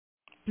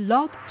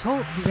Blog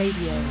Talk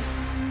Radio.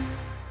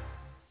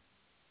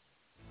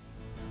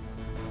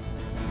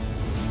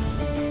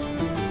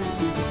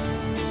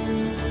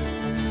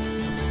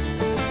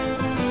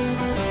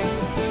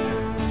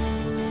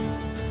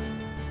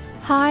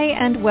 Hi,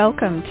 and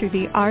welcome to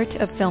The Art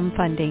of Film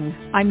Funding.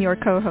 I'm your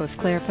co-host,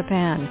 Claire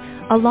Papin,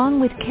 along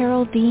with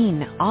Carol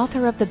Dean,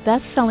 author of the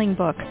best-selling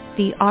book,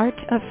 The Art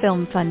of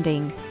Film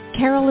Funding.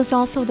 Carol is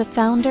also the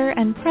founder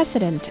and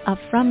president of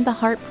From the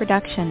Heart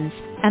Productions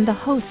and the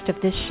host of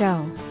this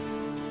show.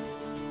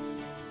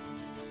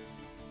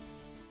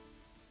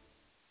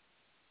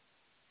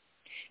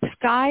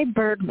 Sky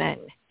Bergman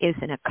is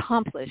an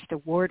accomplished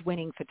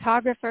award-winning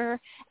photographer,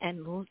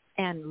 and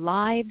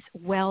Lives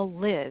Well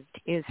Lived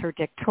is her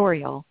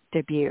directorial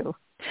debut.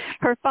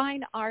 Her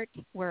fine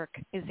artwork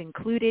is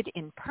included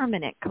in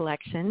permanent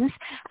collections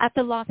at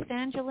the Los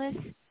Angeles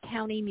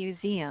County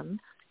Museum,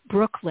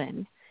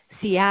 Brooklyn,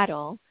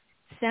 Seattle,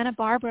 Santa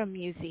Barbara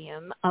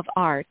Museum of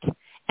Art,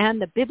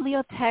 and the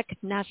Bibliothèque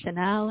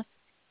Nationale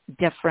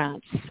de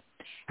France.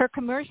 Her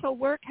commercial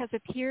work has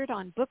appeared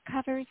on book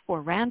covers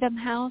for Random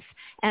House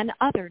and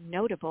other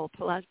notable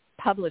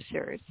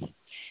publishers.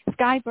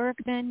 Sky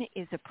Bergman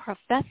is a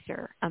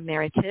professor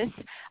emeritus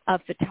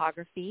of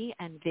photography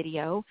and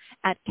video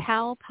at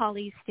Cal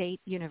Poly State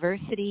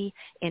University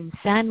in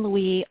San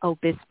Luis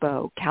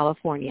Obispo,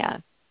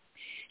 California.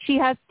 She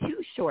has 2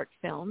 short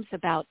films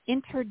about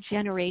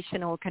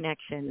intergenerational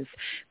connections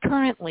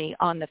currently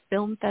on the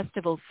film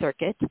festival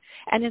circuit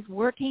and is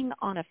working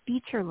on a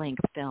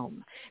feature-length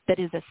film that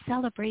is a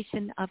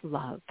celebration of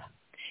love.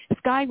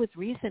 Sky was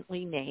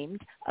recently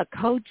named a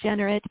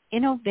Co-Generate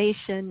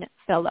Innovation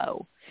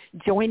Fellow,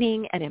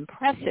 joining an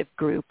impressive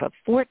group of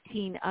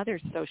 14 other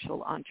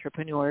social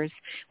entrepreneurs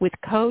with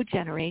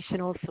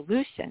co-generational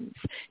solutions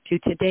to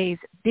today's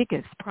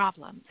biggest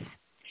problems.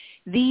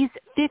 These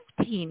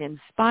 15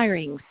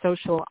 inspiring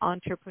social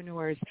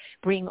entrepreneurs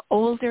bring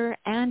older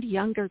and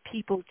younger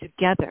people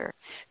together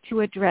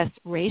to address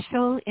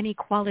racial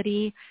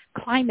inequality,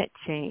 climate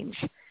change,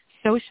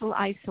 social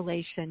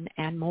isolation,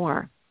 and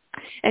more.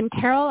 And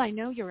Carol, I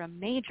know you're a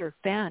major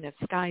fan of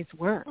Sky's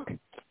work.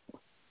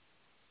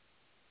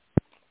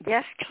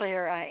 Yes,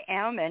 Claire, I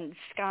am. And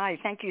Sky,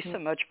 thank you so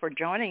much for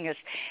joining us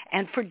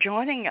and for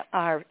joining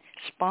our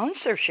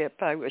sponsorship.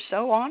 I was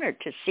so honored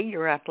to see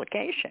your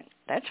application.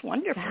 That's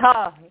wonderful.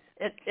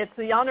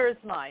 The honor is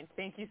mine.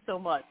 Thank you so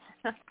much.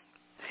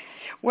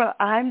 Well,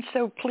 I'm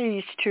so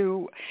pleased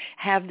to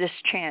have this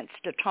chance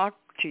to talk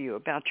to you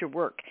about your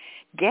work.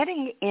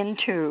 Getting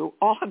into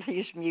all of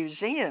these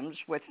museums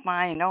with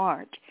fine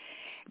art,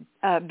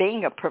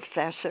 being a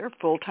professor,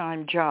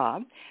 full-time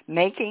job,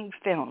 making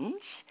films,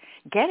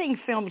 getting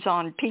films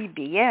on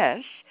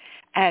PBS,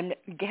 and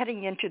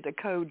getting into the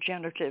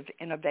Co-Generative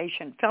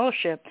Innovation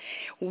Fellowship.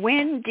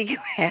 When do you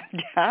have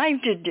time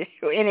to do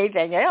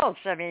anything else?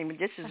 I mean,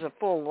 this is a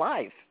full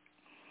life.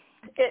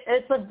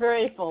 It's a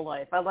very full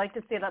life. I like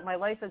to say that my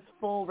life is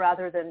full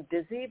rather than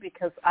busy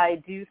because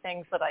I do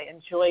things that I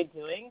enjoy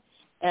doing,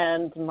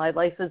 and my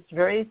life is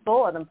very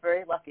full, and I'm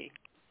very lucky.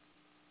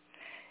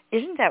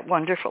 Isn't that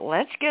wonderful?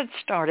 Let's get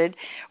started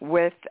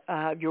with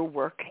your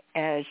work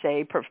as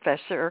a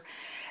professor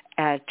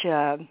at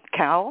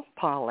Cal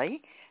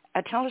Poly.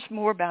 Tell us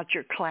more about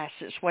your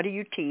classes. What do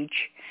you teach,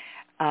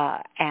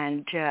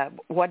 and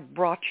what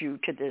brought you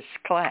to this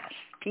class,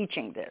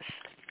 teaching this?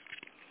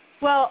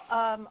 Well,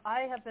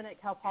 I have been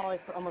at Cal Poly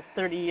for almost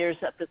 30 years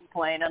at this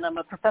point, and I'm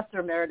a professor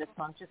emeritus,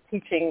 so I'm just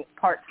teaching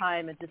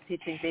part-time and just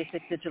teaching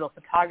basic digital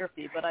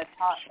photography. But I've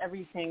taught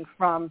everything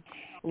from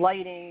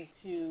lighting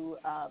to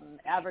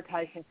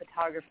advertising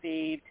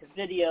photography to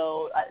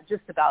video,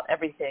 just about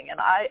everything.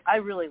 And I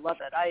really love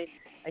it. I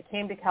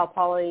came to Cal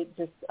Poly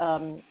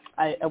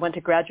I went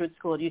to graduate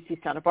school at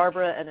UC Santa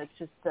Barbara, and it's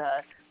just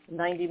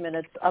 90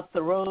 minutes up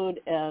the road,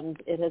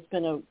 and it has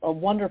been a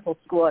wonderful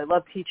school. I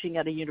love teaching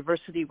at a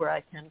university where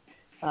I can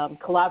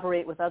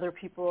collaborate with other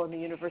people in the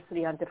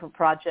university on different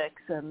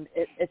projects, and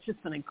it's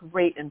just been a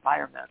great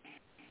environment.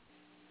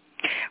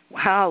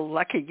 How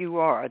lucky you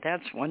are.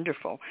 That's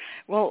wonderful.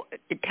 Well,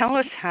 tell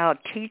us how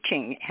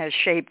teaching has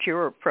shaped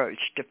your approach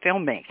to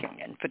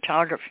filmmaking and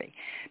photography,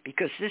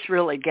 because this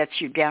really gets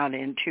you down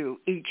into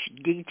each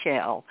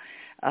detail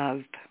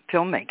of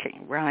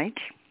filmmaking, right?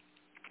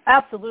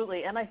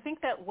 Absolutely. And I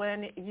think that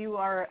when you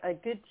are a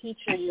good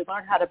teacher, you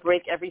learn how to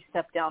break every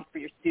step down for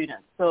your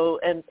students. So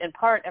in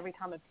part, every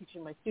time I'm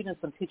teaching my students,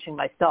 I'm teaching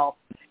myself.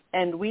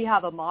 And we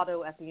have a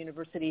motto at the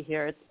university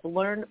here. It's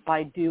learn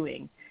by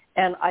doing.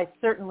 And I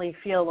certainly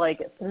feel like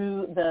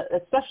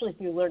especially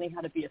through learning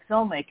how to be a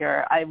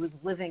filmmaker, I was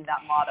living that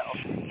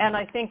motto. And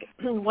I think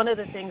one of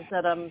the things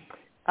that I'm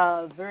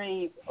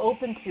very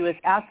open to is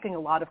asking a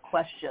lot of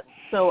questions.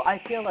 So I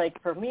feel like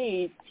for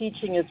me,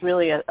 teaching is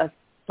really a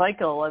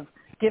cycle of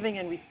giving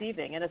and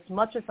receiving. And as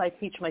much as I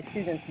teach my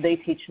students, they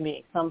teach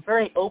me. So I'm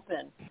very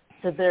open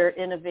to their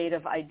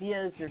innovative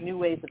ideas, their new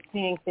ways of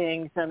seeing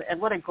things,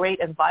 and what a great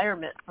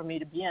environment for me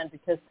to be in,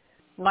 because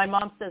my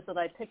mom says that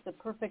I picked the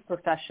perfect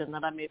profession,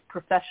 that I'm a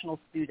professional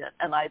student,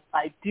 and I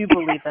do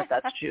believe that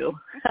that's true.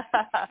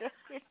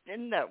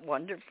 Isn't that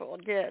wonderful?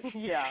 Yes.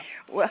 Yeah.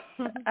 Well,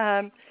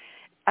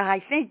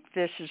 I think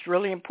this is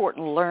really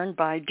important to learn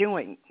by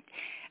doing.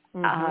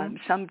 Mm-hmm.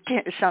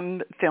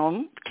 Some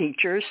film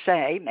teachers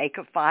say make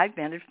a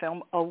 5-minute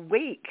film a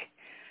week.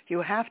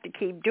 You have to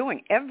keep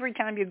doing. Every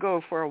time you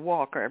go for a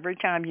walk or every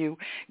time you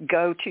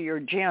go to your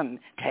gym,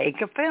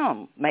 take a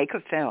film, make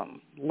a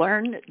film,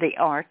 learn the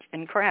art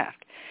and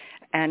craft.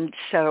 And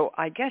so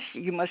I guess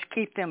you must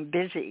keep them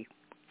busy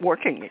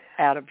working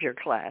out of your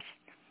class.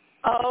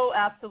 Oh,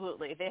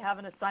 absolutely. They have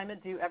an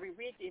assignment due every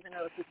week, even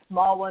though it's a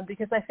small one,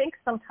 because I think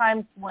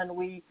sometimes when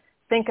we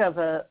think of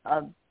a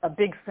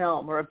big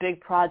film or a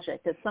big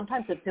project, that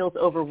sometimes it feels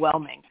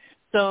overwhelming.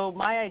 So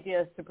my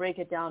idea is to break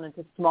it down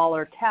into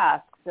smaller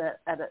tasks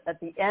that at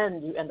the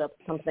end you end up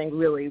with something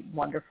really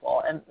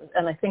wonderful.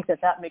 And I think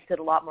that makes it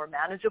a lot more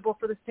manageable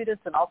for the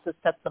students and also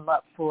sets them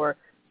up for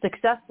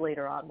success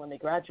later on when they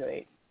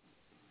graduate.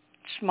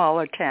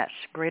 Smaller tasks,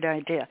 great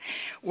idea.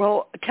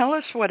 Well, tell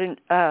us what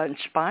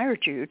inspired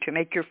you to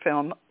make your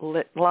film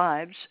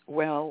Lives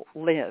Well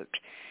Lived.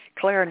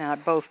 Claire and I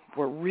both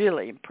were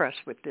really impressed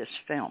with this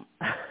film.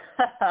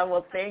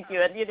 Well, thank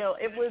you. And, it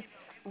was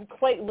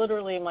quite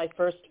literally my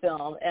first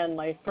film and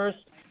my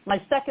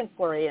second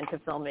foray into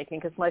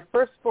filmmaking, because my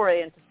first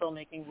foray into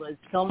filmmaking was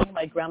filming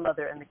my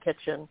grandmother in the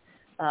kitchen.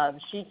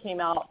 She came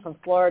out from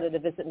Florida to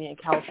visit me in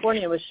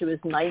California when she was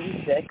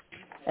 96,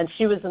 and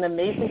she was an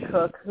amazing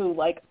cook who,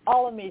 like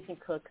all amazing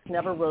cooks,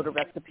 never wrote a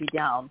recipe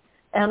down.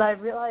 And I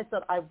realized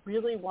that I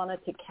really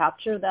wanted to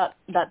capture that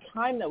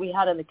time that we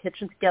had in the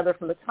kitchen together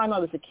from the time I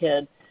was a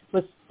kid.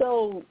 Was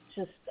so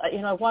just,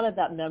 I wanted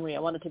that memory. I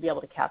wanted to be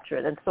able to capture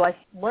it. And so I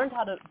learned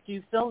how to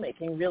do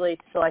filmmaking, really,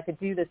 so I could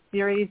do this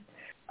series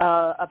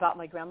about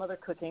my grandmother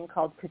cooking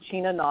called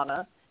Cucina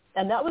Nonna.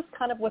 And that was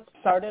kind of what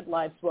started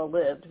Lives Well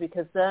Lived,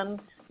 because then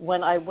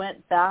when I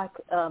went back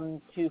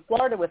to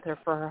Florida with her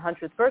for her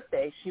 100th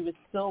birthday, she was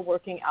still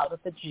working out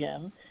at the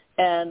gym.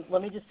 And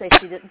let me just say,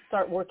 she didn't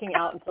start working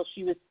out until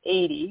she was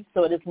 80,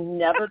 so it is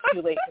never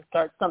too late to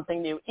start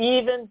something new,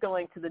 even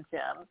going to the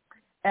gym.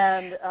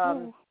 And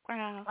wow.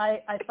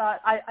 I thought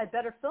I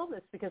better film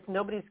this because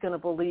nobody's going to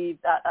believe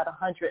that at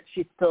 100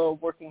 she's still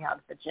working out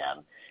at the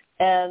gym.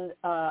 And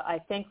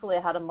thankfully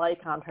I had a mic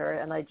on her,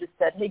 and I just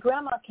said, "Hey,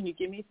 Grandma, can you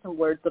give me some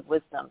words of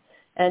wisdom?"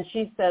 And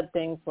she said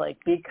things like,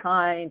 "Be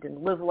kind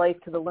and live life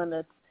to the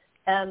limits."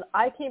 And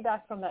I came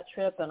back from that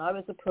trip, and I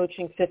was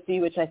approaching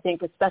 50, which I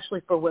think,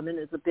 especially for women,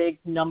 is a big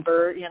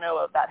number,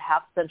 of that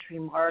half-century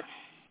mark,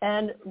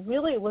 and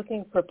really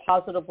looking for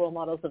positive role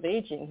models of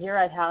aging. Here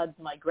I had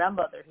my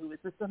grandmother, who was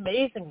this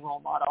amazing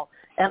role model,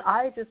 and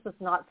I just was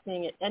not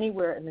seeing it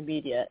anywhere in the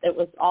media. It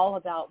was all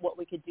about what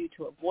we could do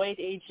to avoid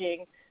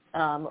aging.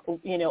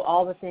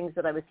 All the things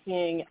that I was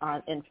seeing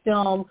in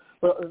film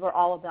were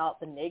all about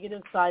the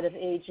negative side of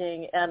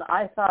aging. And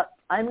I thought,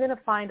 I'm going to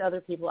find other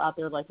people out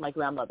there like my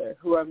grandmother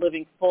who are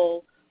living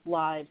full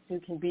lives, who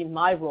can be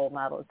my role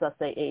models as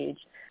they age.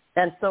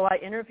 And so I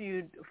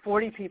interviewed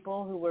 40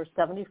 people who were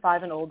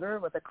 75 and older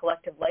with a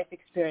collective life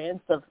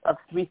experience of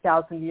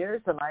 3,000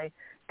 years, and I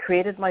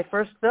created my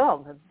first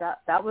film.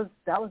 That was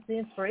the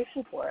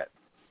inspiration for it.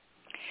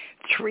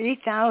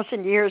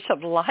 3,000 years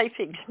of life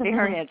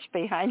experience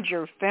behind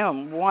your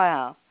film.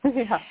 Wow.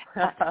 Yeah.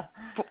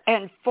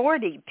 And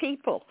 40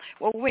 people.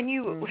 Well, when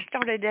you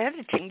started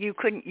editing, you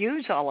couldn't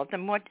use all of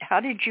them.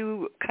 How did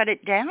you cut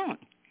it down?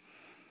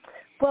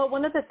 Well,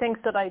 one of the things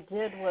that I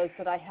did was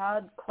that I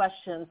had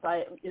questions.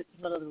 One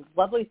of the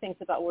lovely things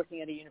about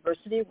working at a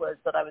university was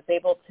that I was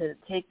able to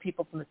take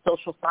people from the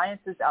social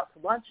sciences out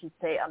to lunch and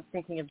say, "I'm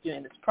thinking of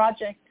doing this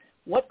project.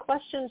 What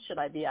questions should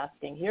I be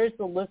asking? Here's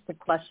the list of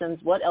questions.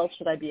 What else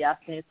should I be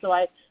asking?" So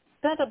I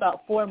spent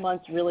about 4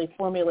 months really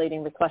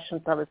formulating the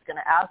questions I was going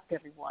to ask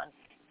everyone.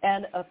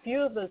 And a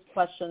few of those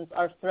questions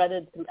are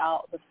threaded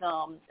throughout the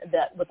film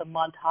with a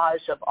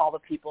montage of all the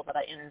people that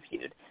I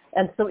interviewed.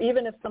 And so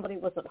even if somebody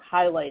wasn't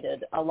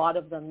highlighted, a lot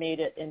of them made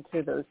it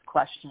into those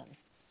questions.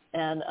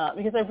 And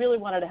because I really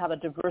wanted to have a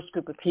diverse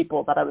group of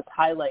people that I was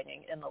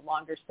highlighting in the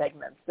longer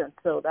segments. And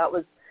so that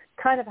was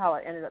kind of how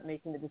I ended up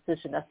making the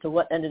decision as to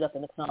what ended up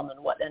in the film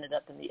and what ended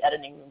up in the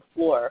editing room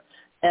floor.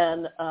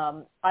 And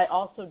I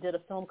also did a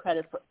film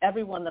credit for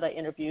everyone that I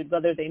interviewed,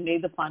 whether they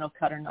made the final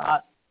cut or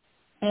not,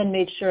 and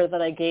made sure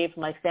that I gave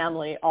my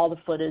family all the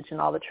footage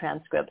and all the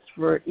transcripts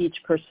for each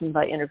person that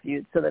I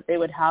interviewed so that they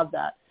would have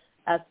that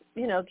as,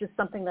 just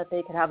something that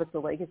they could have as a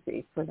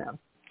legacy for them.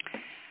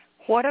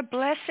 What a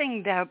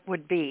blessing that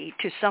would be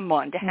to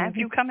someone to have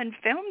you come and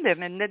film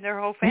them, and then their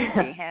whole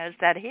family has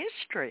that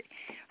history.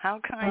 How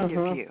kind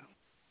of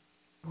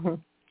you.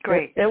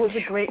 Great. It was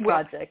a great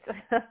project.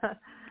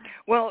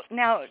 Well,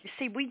 now,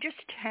 see, we just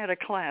had a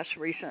class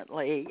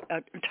recently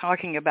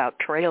talking about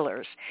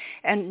trailers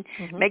and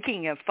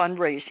making a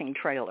fundraising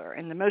trailer.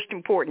 And the most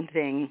important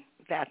thing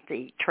that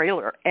the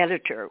trailer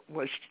editor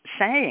was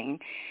saying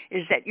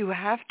is that you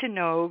have to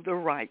know the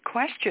right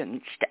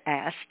questions to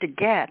ask to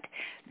get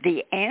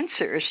the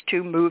answers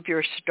to move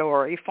your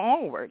story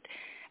forward.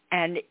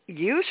 And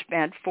you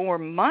spent 4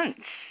 months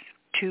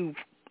to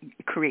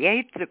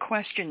create the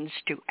questions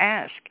to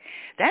ask.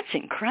 That's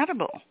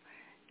incredible.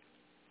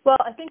 Well,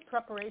 I think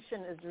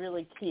preparation is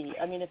really key.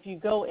 I mean, if you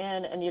go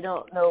in and you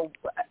don't know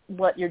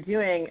what you're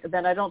doing,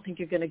 then I don't think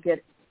you're going to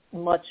get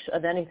much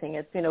of anything.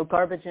 It's,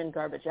 garbage in,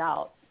 garbage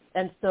out.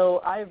 And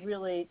so I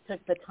really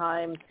took the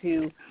time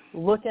to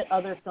look at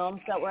other films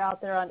that were out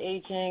there on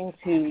aging,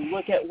 to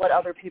look at what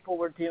other people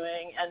were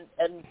doing,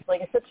 and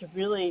like I said, to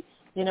really,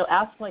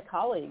 ask my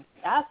colleagues.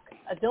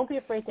 Don't be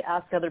afraid to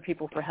ask other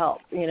people for help,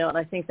 and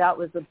I think that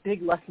was a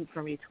big lesson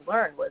for me to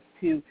learn, was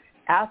to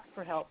ask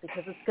for help,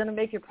 because it's going to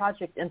make your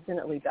project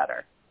infinitely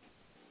better.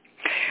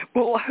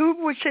 Well,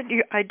 who was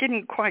it? I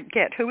didn't quite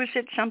get. Who was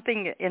it?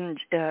 Something in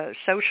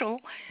social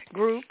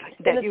group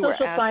that you were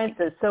asking? In the social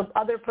sciences. So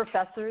other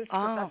professors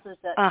that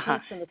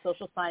teach in the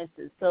social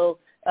sciences. So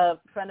a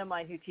friend of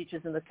mine who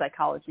teaches in the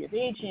psychology of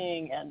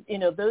aging, and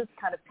those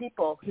kind of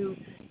people who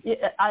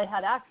I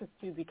had access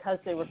to because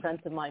they were friends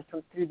of mine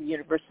from through the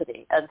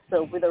university. And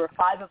so there were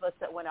 5 of us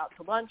that went out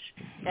to lunch,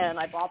 and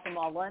I bought them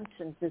all lunch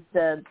and just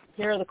said,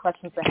 here are the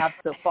questions I have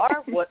so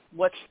far.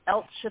 What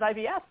else should I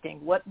be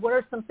asking? What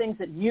are some things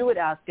that you would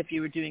ask if you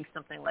were doing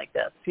something like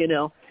this?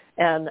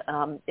 And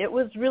it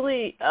was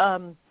really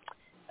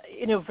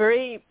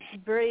very,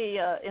 very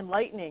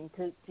enlightening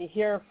to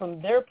hear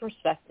from their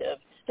perspective.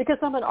 Because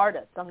I'm an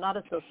artist, I'm not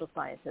a social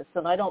scientist,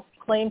 and I don't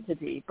claim to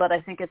be. But I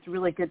think it's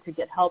really good to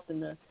get help in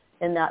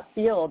that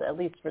field, at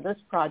least for this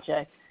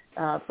project,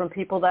 from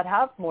people that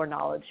have more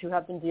knowledge, who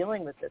have been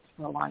dealing with this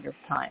for a longer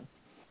time.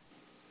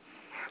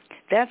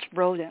 That's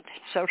brilliant.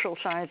 Social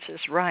sciences,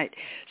 right.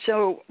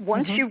 So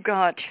once you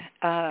got,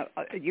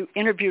 you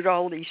interviewed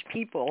all these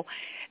people,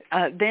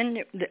 then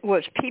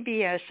was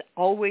PBS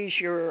always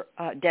your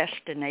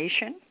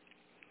destination?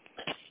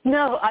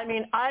 No, I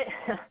mean,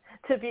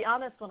 to be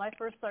honest, when I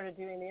first started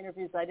doing the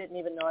interviews, I didn't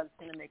even know I was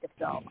going to make a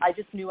film. I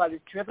just knew I was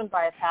driven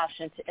by a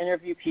passion to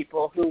interview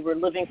people who were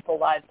living full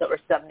lives that were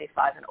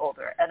 75 and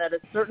older. And at a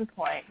certain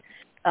point,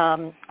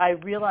 I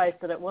realized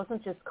that it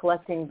wasn't just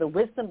collecting the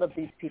wisdom of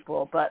these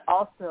people, but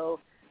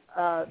also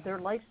their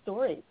life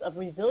stories of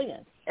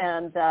resilience,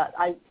 and that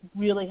I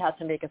really had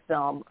to make a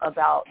film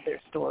about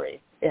their stories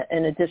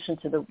in addition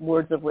to the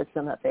words of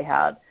wisdom that they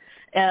had.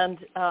 And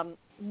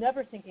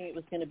never thinking it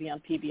was going to be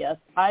on PBS.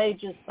 I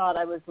just thought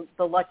I was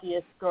the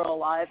luckiest girl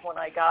alive when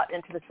I got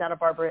into the Santa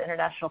Barbara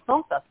International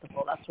Film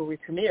Festival. That's where we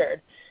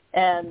premiered.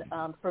 And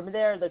from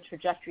there, the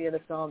trajectory of the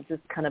film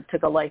just kind of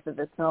took a life of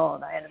its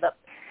own. I ended up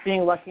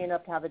being lucky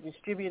enough to have a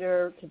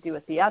distributor to do a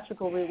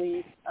theatrical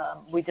release.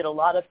 We did a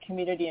lot of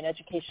community and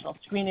educational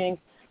screenings.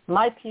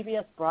 My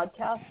PBS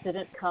broadcast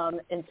didn't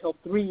come until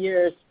 3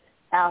 years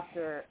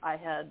after I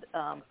had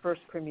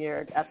first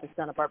premiered at the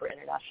Santa Barbara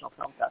International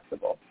Film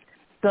Festival.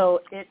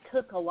 So it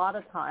took a lot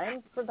of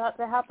time for that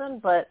to happen,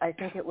 but I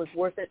think it was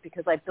worth it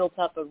because I built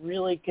up a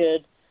really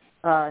good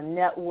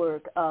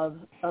network of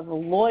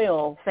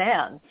loyal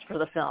fans for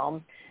the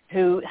film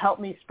who helped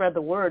me spread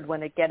the word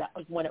when it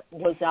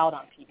was out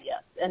on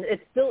PBS. And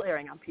it's still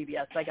airing on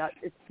PBS.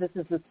 This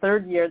is the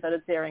 3rd year that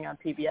it's airing on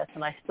PBS,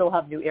 and I still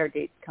have new air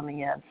dates coming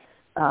in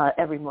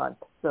every month.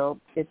 So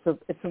it's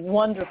a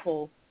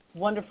wonderful,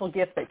 wonderful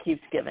gift that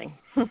keeps giving.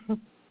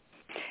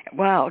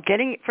 Well,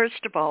 getting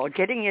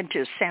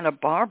into Santa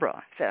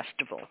Barbara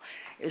Festival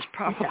is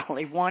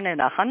probably 1 in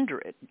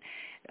 100.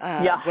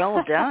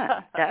 Well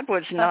done. That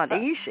was not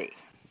easy.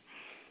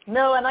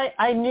 No, and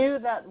I knew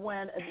that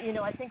when,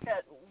 I think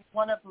that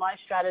one of my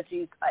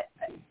strategies,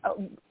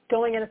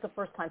 going in as a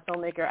first-time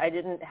filmmaker, I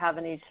didn't have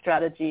any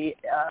strategy,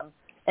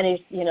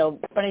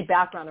 any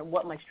background on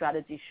what my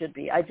strategy should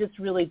be. I just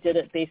really did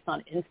it based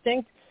on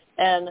instinct.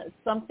 And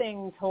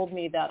something told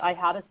me that I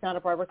had a Santa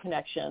Barbara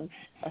connection.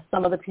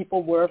 Some of the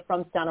people were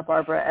from Santa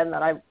Barbara, and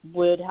that I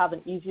would have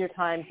an easier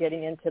time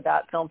getting into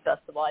that film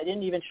festival. I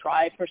didn't even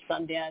try for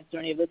Sundance or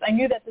any of this. I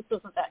knew that this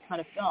wasn't that kind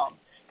of film.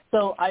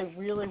 So I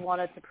really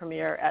wanted to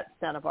premiere at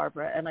Santa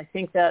Barbara. And I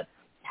think that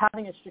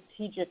having a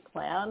strategic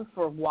plan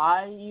for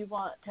why you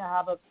want to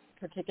have a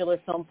particular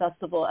film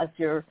festival as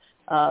your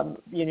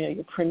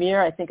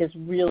premiere, I think is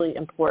really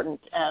important.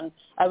 And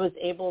I was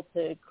able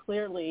to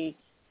clearly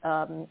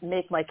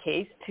make my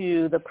case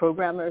to the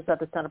programmers at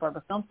the Santa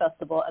Barbara Film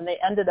Festival, and they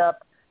ended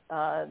up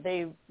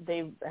they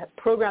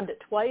programmed it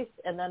twice,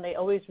 and then they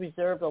always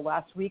reserve the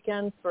last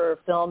weekend for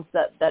films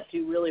that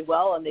do really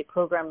well, and they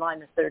program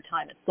mine the 3rd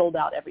time. It's sold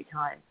out every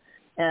time.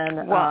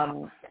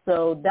 And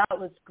so that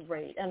was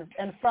great.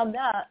 And from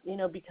that,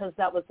 because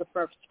that was the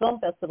first film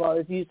festival, I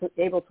was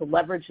able to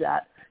leverage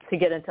that to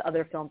get into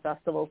other film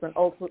festivals and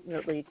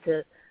ultimately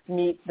to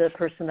meet the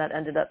person that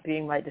ended up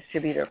being my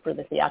distributor for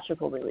the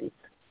theatrical release.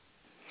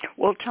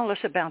 Well, tell us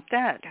about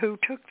that. Who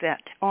took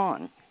that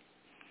on?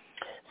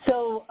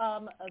 So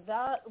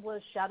that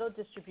was Shadow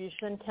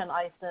Distribution, Ken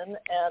Eisen,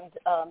 and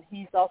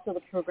he's also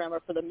the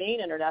programmer for the Maine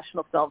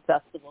International Film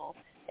Festival.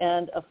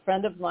 And a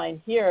friend of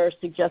mine here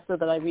suggested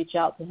that I reach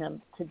out to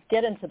him to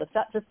get into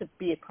just to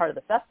be a part of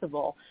the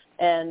festival.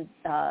 And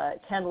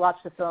Ken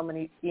watched the film and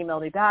he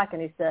emailed me back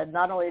and he said,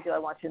 not only do I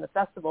want you in the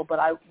festival, but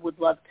I would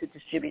love to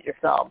distribute your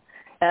film.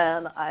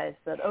 And I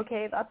said,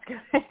 okay, that's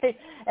great.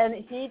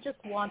 And he just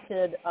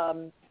wanted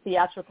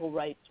theatrical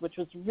rights, which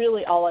was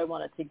really all I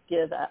wanted to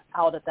give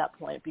out at that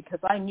point, because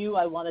I knew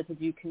I wanted to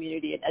do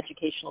community and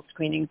educational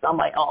screenings on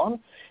my own.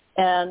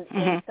 And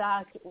in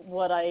fact,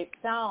 what I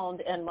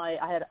found, and I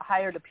had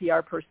hired a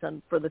PR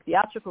person for the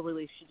theatrical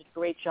release. She did a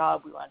great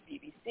job. We were on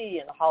BBC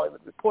and the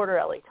Hollywood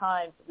Reporter, LA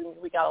Times.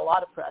 We got a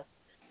lot of press.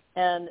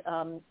 And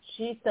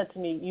she said to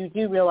me, you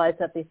do realize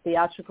that the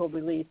theatrical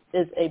release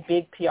is a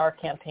big PR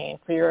campaign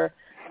for your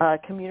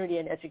community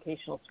and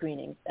educational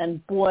screenings.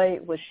 And boy,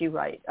 was she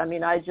right. I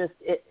mean,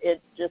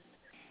 it just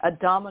a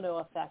domino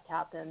effect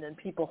happened, and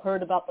people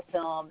heard about the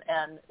film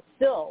and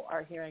still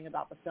are hearing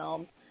about the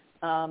film,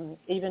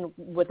 even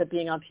with it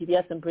being on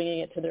PBS and bringing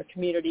it to their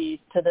communities,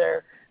 to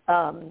their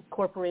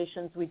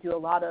corporations. We do a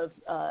lot of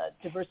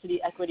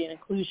diversity, equity, and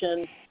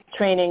inclusion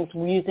trainings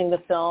using the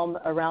film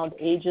around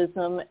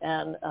ageism,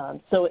 and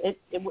so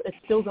it's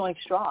still going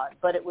strong.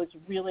 But it was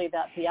really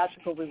that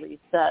theatrical release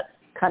that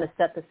kind of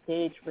set the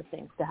stage for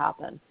things to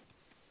happen.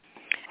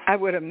 I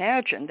would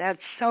imagine that's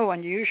so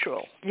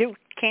unusual. You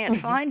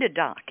can't find a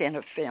doc in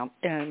a film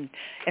in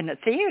a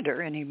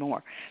theater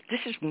anymore. This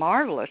is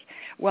marvelous.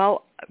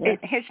 Well,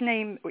 his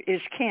name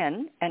is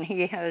Ken, and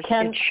he has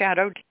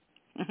Shadow.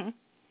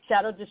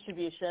 Shadow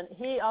Distribution.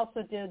 He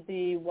also did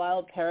the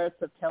Wild Parrots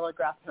of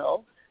Telegraph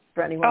Hill.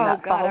 For anyone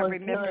that follows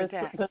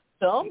the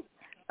film,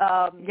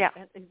 he's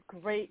a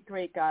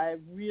great guy.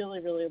 Really,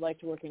 really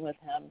liked working with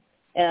him.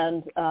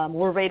 And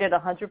we're rated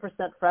 100%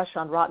 fresh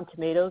on Rotten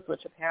Tomatoes,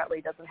 which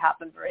apparently doesn't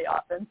happen very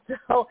often.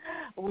 So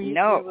we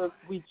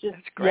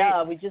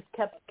just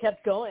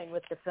kept going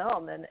with the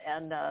film,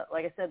 and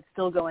like I said,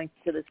 still going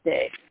to this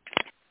day.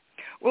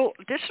 Well,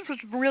 this was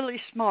really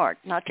smart,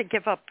 not to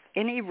give up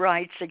any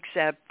rights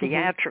except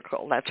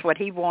theatrical. That's what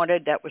he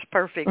wanted. That was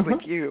perfect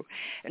with you.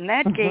 And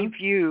that gave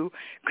you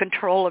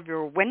control of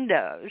your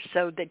windows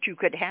so that you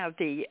could have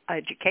the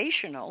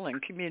educational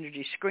and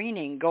community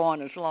screening go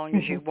on as long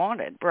as you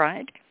wanted,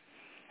 right?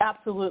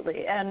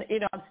 Absolutely. And,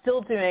 I'm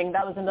still doing,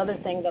 that was another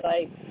thing that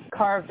I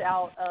carved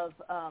out of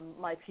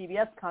my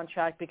PBS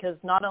contract, because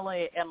not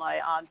only am I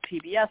on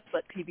PBS,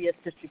 but PBS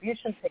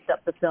Distribution picked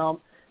up the film.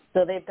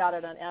 So they've got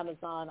it on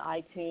Amazon,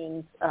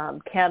 iTunes,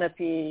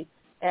 Canopy,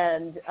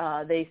 and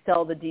they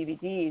sell the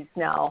DVDs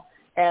now.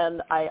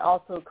 And I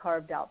also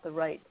carved out the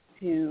right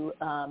to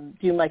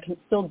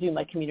still do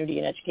my community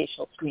and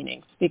educational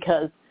screenings,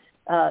 because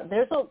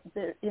that's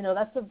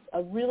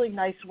a really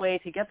nice way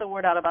to get the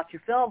word out about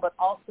your film, but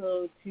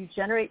also to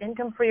generate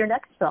income for your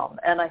next film.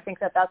 And I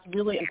think that that's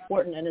really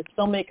important. And as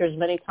filmmakers,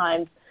 many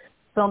times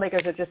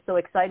filmmakers are just so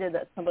excited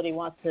that somebody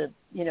wants to,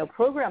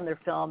 program their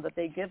film that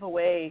they give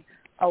away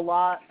a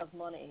lot of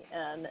money.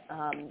 And,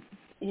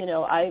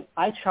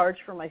 I charge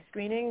for my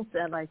screenings,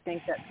 and I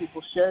think that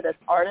people should. As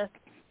artists,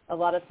 a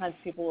lot of times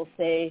people will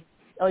say,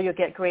 oh, you'll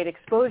get great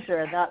exposure.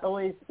 And that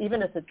always,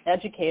 even as an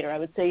educator, I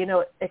would say,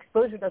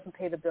 exposure doesn't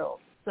pay the bills.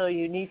 So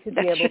you need to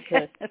be able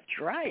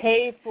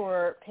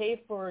to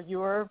pay for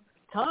your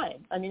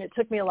time. I mean, it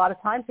took me a lot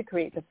of time to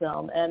create the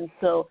film, and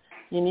so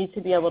you need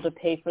to be able to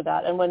pay for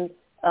that. And when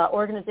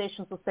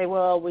organizations will say,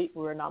 well,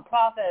 we're a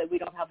nonprofit, we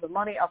don't have the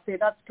money, I'll say,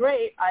 that's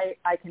great.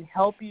 I can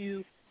help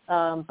you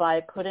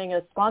by putting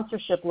a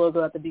sponsorship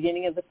logo at the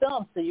beginning of the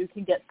film so you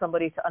can get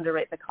somebody to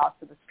underwrite the cost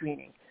of the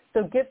screening.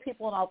 So give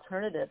people an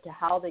alternative to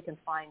how they can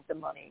find the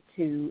money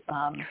to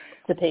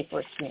pay for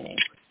a screening.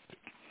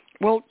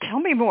 Well, tell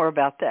me more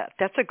about that.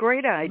 That's a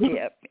great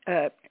idea.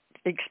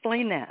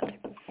 Explain that.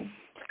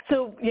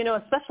 So,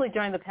 especially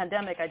during the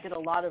pandemic, I did a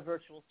lot of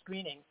virtual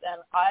screenings,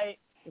 and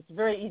it's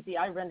very easy.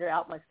 I render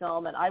out my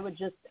film, and I would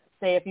just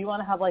say, if you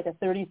want to have like a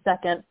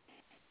 30-second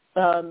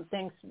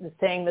thing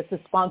saying this is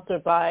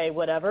sponsored by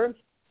whatever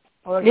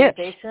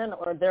organization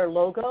or their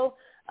logo,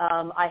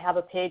 I have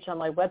a page on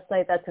my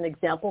website that's an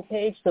example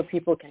page, so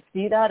people can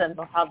see that, and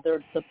they'll have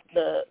the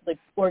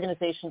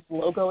organization's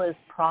logo is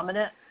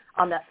prominent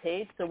on that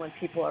page. So when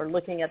people are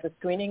looking at the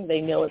screening, they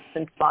know it's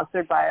been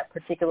sponsored by a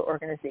particular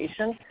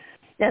organization.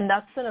 And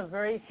that's been a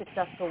very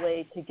successful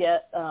way to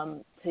get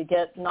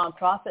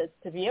nonprofits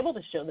to be able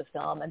to show the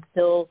film and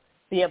still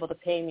be able to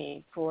pay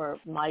me for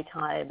my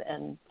time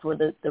and for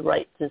the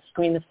right to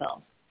screen the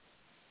film.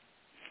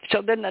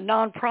 So then the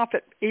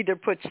nonprofit either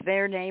puts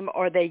their name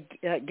or they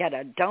get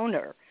a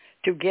donor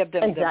to give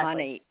them the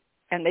money,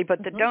 and they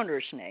put the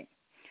donor's name.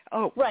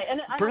 Oh, right.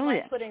 And I don't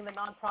brilliant. like putting the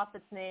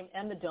nonprofit's name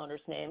and the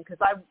donor's name, because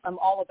I'm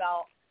all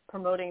about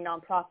promoting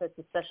nonprofits,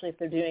 especially if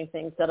they're doing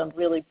things that I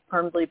really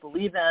firmly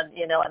believe in,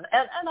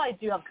 and I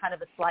do have kind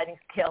of a sliding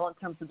scale in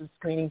terms of the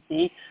screening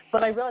fee,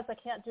 but I realize I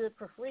can't do it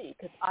for free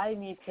because I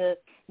need to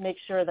make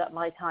sure that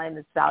my time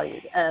is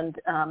valued. And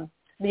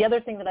the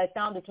other thing that I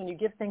found is when you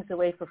give things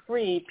away for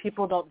free,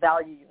 people don't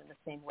value you in the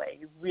same way.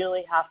 You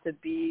really have to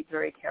be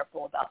very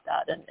careful about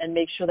that and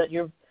make sure that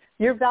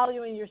you're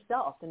valuing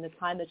yourself and the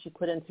time that you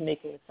put into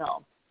making a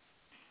film.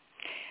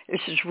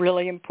 This is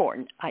really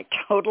important. I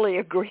totally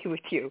agree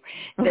with you.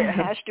 There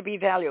has to be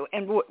value.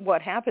 And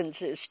what happens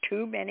is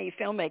too many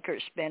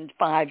filmmakers spend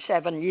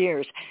 5-7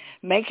 years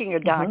making a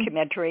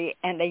documentary,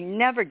 and they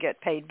never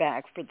get paid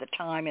back for the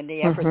time and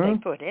the effort they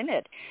put in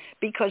it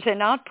because they're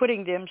not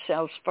putting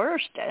themselves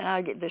first.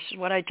 And this is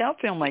what I tell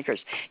filmmakers.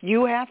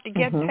 You have to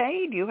get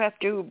paid. You have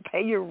to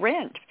pay your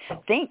rent.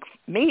 Think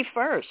me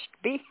first.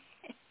 Be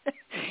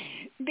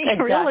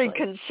really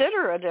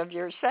considerate of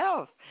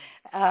yourself.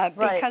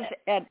 Because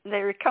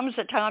there comes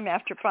a time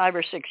after 5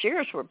 or 6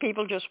 years where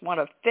people just want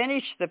to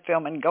finish the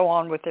film and go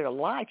on with their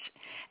lives,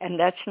 and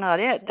that's not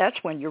it. That's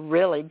when you're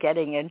really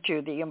getting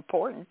into the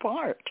important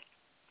part.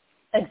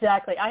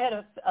 Exactly. I had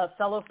a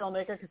fellow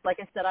filmmaker because, like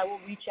I said, I will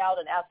reach out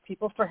and ask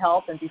people for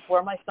help, and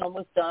before my film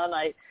was done,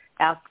 I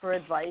asked for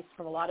advice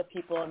from a lot of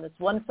people, and this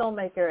one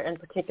filmmaker in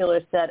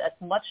particular said, as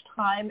much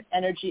time,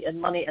 energy,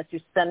 and money as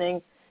you're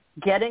spending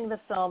getting the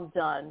film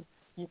done,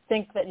 you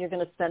think that you're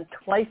going to spend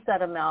twice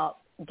that amount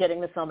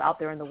getting the film out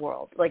there in the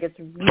world. Like, it's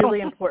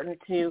really important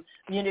to,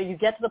 you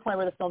get to the point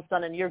where the film's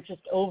done and you're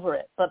just over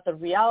it. But the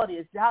reality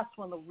is that's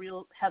when the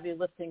real heavy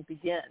lifting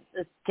begins.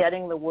 It's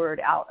getting the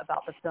word out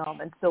about the film.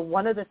 And so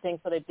one of the things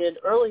that I did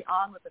early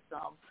on with the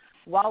film,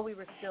 while we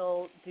were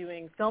still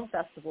doing film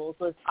festivals,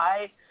 was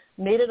I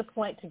made it a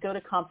point to go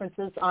to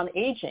conferences on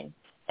aging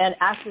and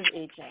active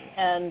aging.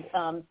 And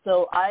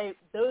so I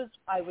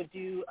would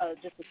do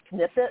just a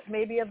snippet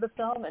maybe of the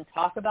film and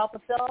talk about the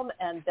film,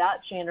 and that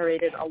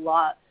generated a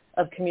lot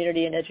of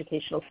community and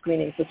educational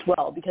screenings as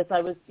well, because I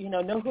was,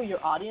 know who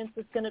your audience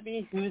is going to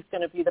be, who's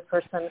going to be the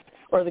person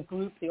or the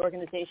group, the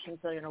organizations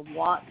that are going to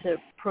want to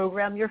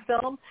program your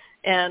film.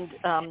 And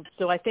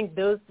so I think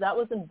that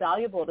was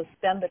invaluable to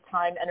spend the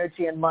time,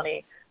 energy, and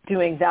money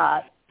doing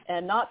that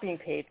and not being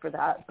paid for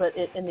that. But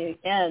in the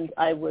end,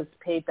 I was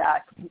paid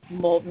back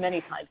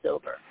many times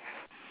over.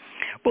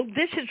 Well,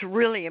 this is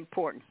really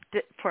important.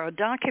 For a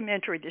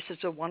documentary, this is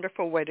a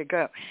wonderful way to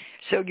go.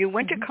 So you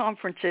went to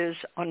conferences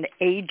on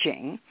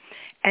aging,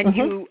 and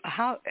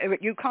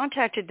you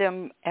contacted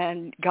them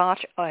and got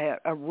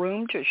a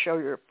room to show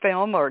your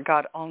film, or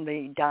got on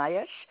the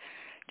dais?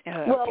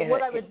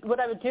 What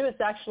I would do is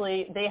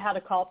actually they had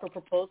a call for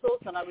proposals,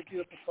 and I would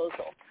do a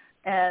proposal.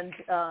 And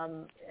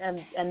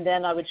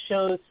then I would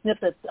show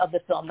snippets of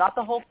the film, not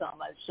the whole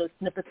film. I would show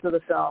snippets of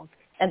the film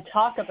and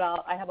talk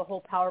about, I have a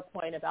whole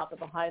PowerPoint about the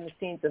behind the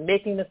scenes of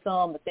making the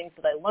film, the things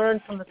that I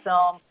learned from the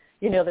film.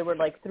 There were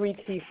like 3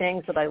 key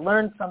things that I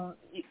learned from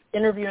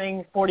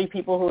interviewing 40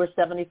 people who were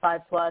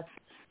 75 plus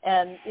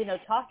and,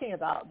 talking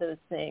about those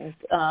things.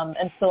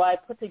 And so I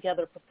put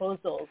together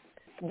proposals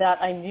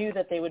that I knew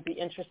that they would be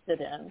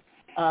interested in.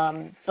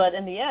 But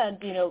in the end,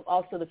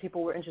 also the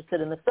people were interested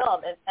in the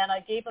film, and I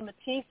gave them a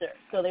teaser.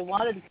 So they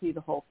wanted to see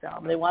the whole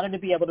film. They wanted to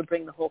be able to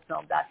bring the whole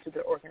film back to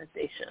their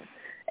organization.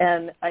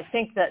 And I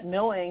think that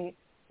knowing,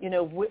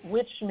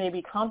 which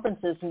maybe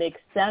conferences make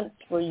sense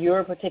for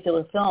your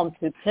particular film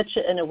to pitch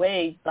it in a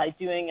way by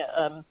doing,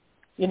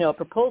 a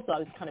proposal, I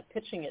was kind of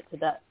pitching it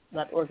to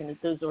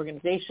those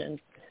organizations.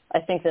 I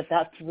think that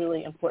that's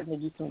really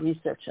important to do some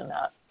research in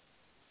that.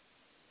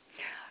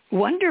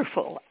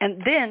 Wonderful.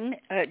 And then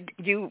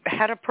you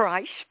had a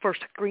price for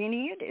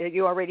screening it?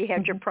 You already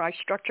had your price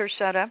structure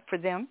set up for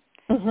them?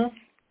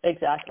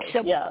 Exactly.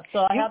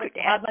 So I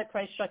had my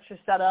price structure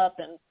set up,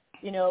 and,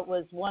 it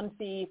was one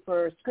fee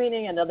for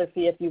screening, another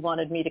fee if you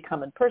wanted me to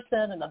come in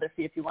person, another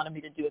fee if you wanted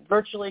me to do it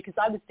virtually, because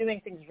I was doing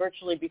things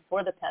virtually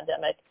before the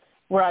pandemic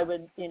where I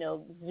would,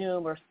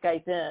 Zoom or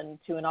Skype in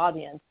to an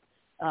audience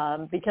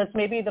because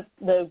maybe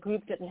the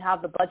group didn't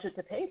have the budget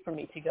to pay for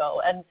me to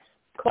go. And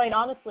quite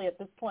honestly, at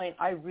this point,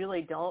 I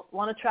really don't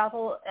want to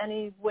travel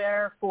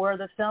anywhere for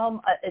the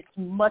film. It's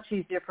much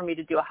easier for me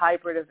to do a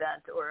hybrid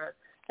event or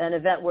an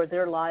event where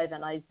they're live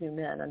and I Zoom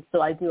in. And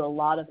so I do a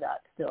lot of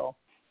that still.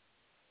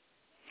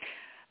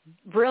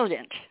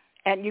 Brilliant.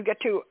 And you get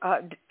to,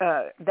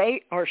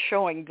 they are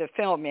showing the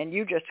film and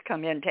you just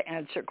come in to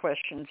answer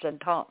questions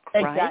and talk,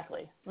 right?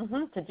 Exactly.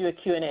 To do a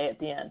Q&A at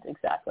the end,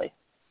 exactly.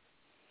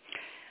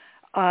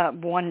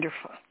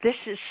 Wonderful. This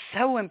is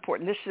so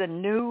important. This is a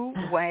new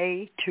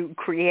way to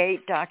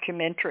create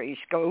documentaries.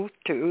 Go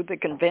to the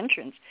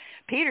conventions.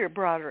 Peter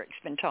Broderick's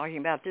been talking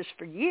about this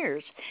for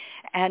years,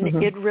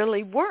 and it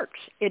really works.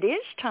 It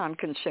is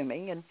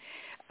time-consuming, and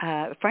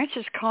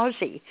Frances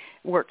Causey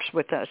works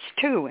with us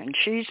too, and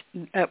she's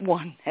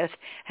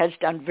has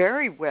done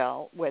very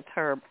well with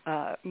her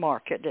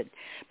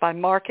by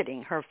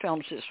marketing her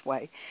films this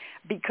way,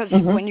 because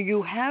when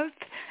you have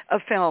a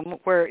film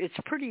where it's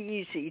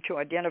pretty easy to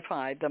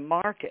identify the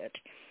market,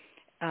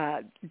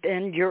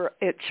 then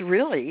it's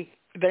really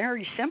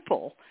very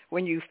simple.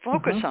 When you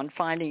focus on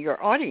finding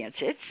your audience,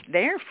 it's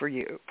there for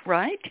you,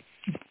 right?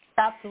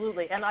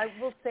 Absolutely, and I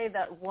will say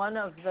that one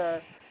of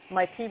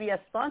my PBS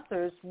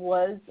sponsors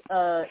was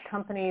a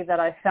company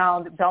that I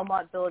found,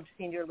 Belmont Village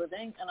Senior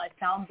Living, and I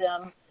found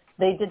them.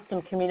 They did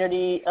some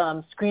community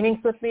screenings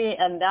with me,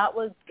 and that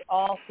was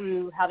all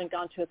through having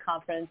gone to a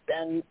conference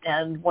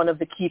and one of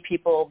the key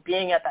people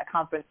being at that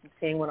conference and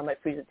seeing one of my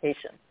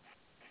presentations.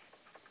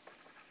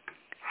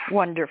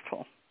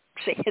 Wonderful.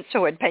 See,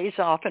 so it pays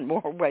off in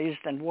more ways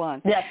than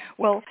one. Yes.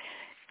 Well,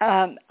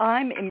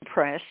 I'm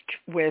impressed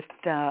with,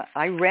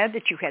 I read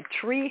that you had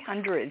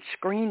 300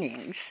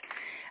 screenings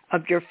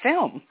of your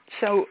film.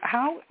 So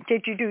how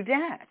did you do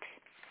that?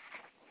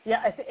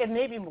 Yeah, it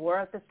may be more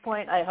at this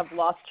point. I have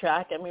lost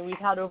track. I mean, we've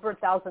had over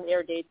 1,000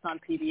 air dates on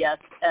PBS,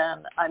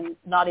 and I'm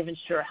not even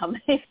sure how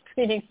many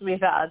screenings we've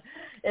had.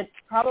 It's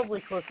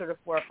probably closer to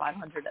 400 or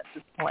 500 at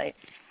this point.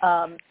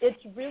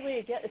 It's really,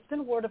 again, it's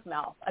been word of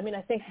mouth. I mean,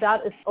 I think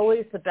that is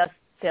always the best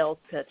sales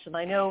pitch. And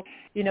I know,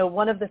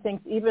 one of the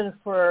things, even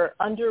for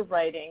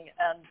underwriting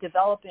and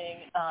developing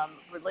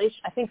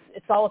I think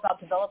it's all about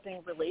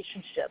developing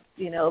relationships,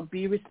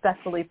 be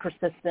respectfully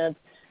persistent.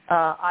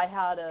 I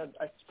had a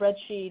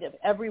spreadsheet of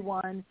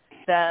everyone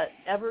that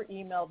ever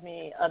emailed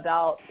me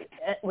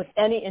with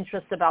any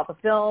interest about the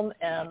film,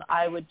 and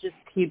I would just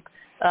keep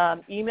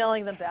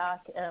emailing them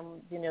back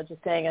and,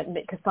 just saying,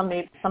 because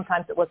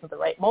sometimes it wasn't the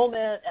right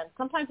moment, and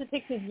sometimes it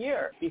takes a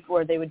year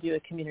before they would do a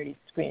community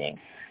screening,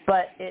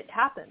 but it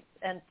happens.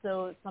 And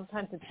so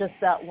sometimes it's just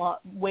that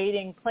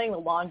waiting, playing the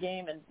long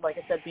game, and like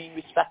I said, being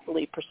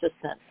respectfully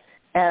persistent.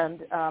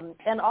 And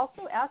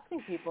also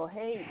asking people,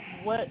 hey,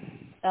 what,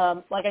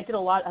 like I've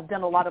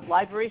done a lot of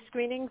library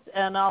screenings,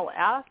 and I'll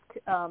ask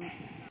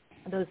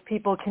those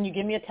people, can you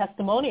give me a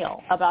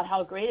testimonial about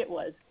how great it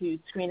was to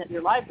screen at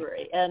your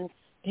library? And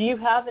do you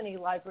have any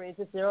libraries?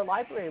 Is there a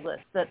library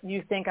list that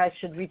you think I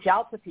should reach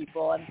out to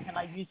people, and can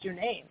I use your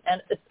name? And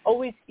it's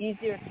always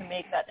easier to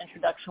make that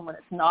introduction when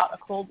it's not a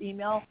cold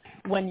email,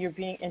 when you're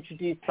being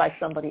introduced by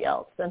somebody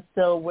else. And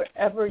so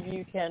wherever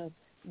you can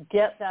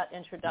get that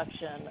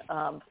introduction,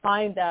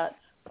 find that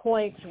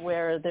point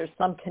where there's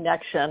some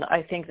connection,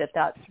 I think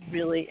that's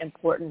really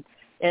important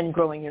in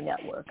growing your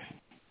network.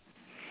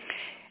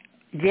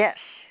 Yes,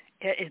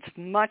 it's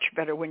much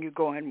better when you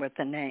go in with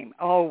a name,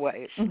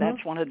 always. Mm-hmm.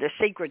 That's one of the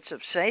secrets of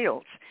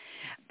sales.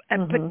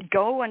 But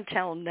go and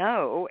tell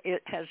no,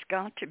 it has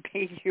got to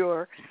be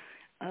your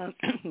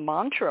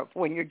mantra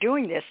when you're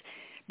doing this,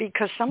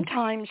 because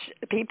sometimes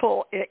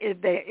people,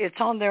 it's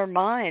on their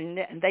mind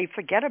and they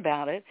forget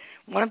about it.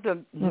 One of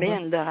the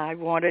men that I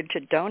wanted to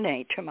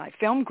donate to my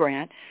film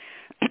grant,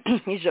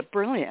 he's a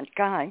brilliant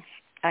guy.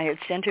 I had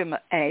sent him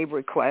a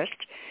request.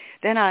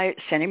 Then I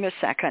sent him a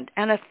second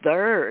and a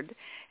third.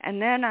 And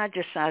then I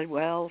decided,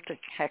 well, to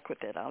heck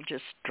with it. I'll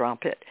just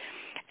drop it.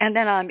 And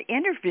then I'm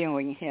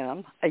interviewing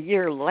him a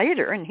year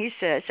later, and he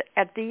says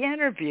at the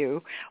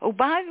interview, oh,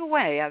 by the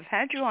way, I've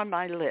had you on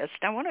my list.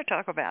 I want to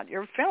talk about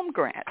your film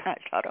grant. I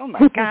thought, oh,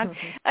 my God,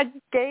 I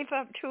gave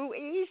up too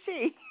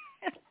easy.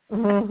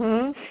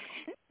 Well,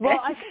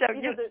 I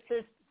think, there's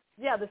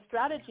the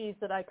strategies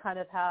that I kind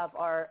of have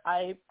are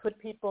I put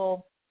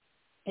people,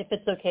 if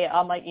it's okay,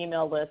 on my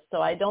email list.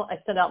 So I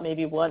send out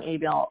maybe one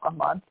email a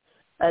month,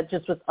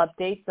 just with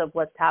updates of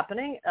what's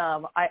happening.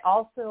 I'm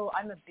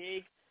a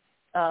big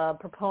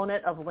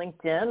proponent of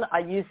LinkedIn. I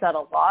use that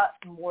a lot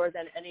more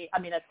than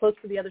I post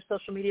to the other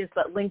social medias,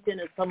 but LinkedIn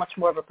is so much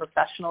more of a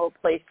professional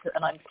place,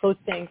 and I'm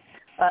posting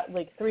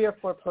like 3 or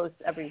 4 posts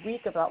every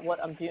week about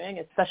what I'm doing,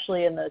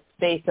 especially in the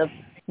space of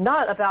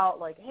not about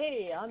like,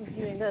 hey, I'm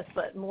doing this,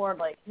 but more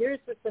like, here's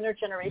this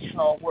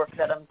intergenerational work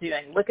that I'm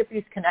doing. Look at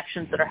these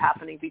connections that are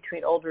happening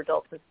between older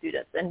adults and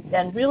students,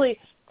 and really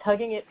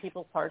tugging at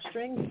people's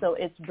heartstrings. So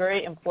it's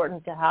very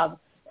important to have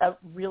a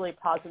really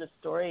positive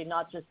story,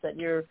 not just that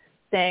you're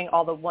saying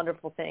all the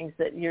wonderful things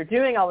that you're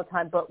doing all the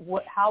time, but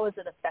how is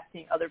it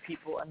affecting other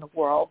people in the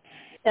world?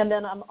 And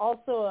then I'm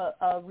also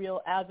a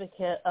real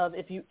advocate of,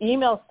 if you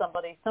email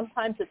somebody,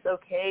 sometimes it's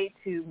okay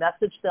to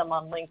message them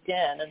on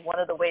LinkedIn. And one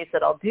of the ways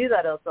that I'll do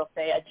that is I'll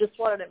say, I just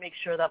wanted to make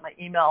sure that my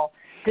email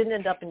didn't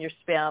end up in your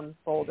spam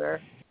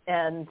folder.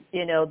 And,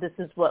 this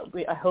is what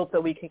I hope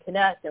that we can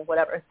connect and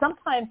whatever. And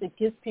sometimes it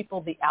gives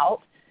people the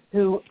out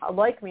who,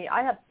 like me,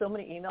 I have so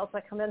many emails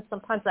that come in.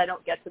 Sometimes I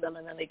don't get to them,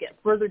 and then they get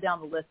further down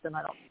the list, and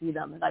I don't see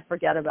them, and I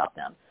forget about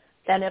them.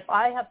 And if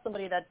I have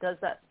somebody that does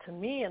that to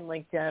me in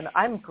LinkedIn,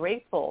 I'm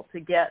grateful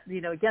to get,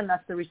 again,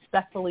 that's the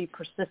respectfully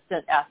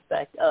persistent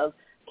aspect of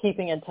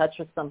keeping in touch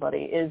with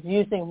somebody, is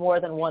using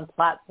more than one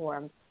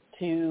platform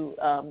to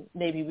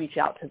maybe reach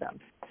out to them.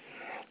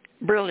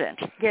 Brilliant.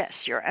 Yes,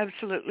 you're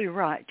absolutely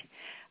right.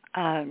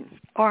 All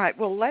right,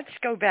 well, let's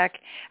go back.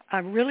 I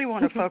really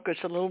want to focus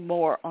a little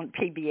more on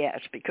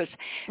PBS, because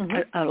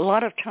a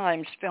lot of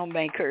times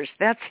filmmakers,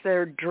 that's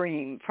their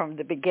dream from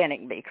the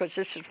beginning, because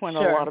this is when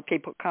a lot of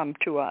people come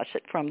to us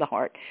from the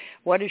heart.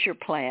 What is your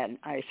plan,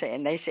 I say,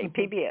 and they say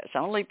PBS,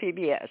 only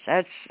PBS.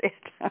 That's it.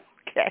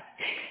 Okay.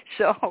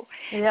 So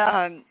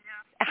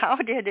how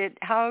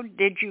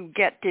did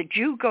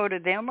you go to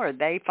them, or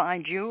they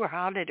find you, or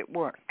how did it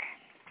work?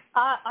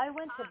 I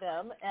went to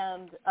them,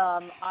 and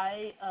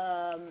I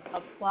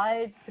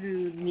applied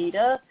through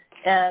NIDA,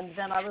 and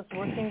then I was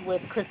working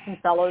with Kristen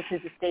Fellows, who's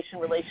a station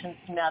relations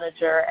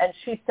manager, and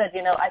she said,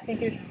 I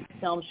think your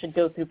film should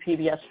go through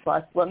PBS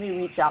Plus. Let me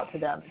reach out to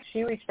them.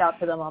 She reached out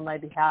to them on my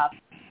behalf,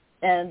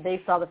 and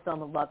they saw the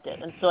film and loved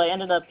it. And so I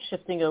ended up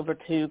shifting over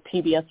to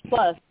PBS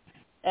Plus,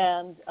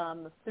 And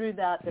through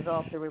that,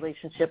 developed a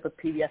relationship with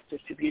PBS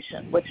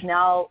Distribution, which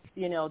now,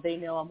 they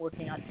know I'm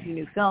working on 2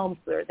 new films.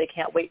 They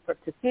can't wait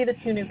to see the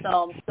 2 new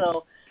films.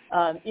 So,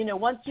 I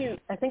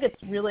think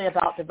it's really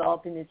about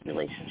developing these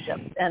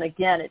relationships. And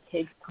again, it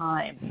takes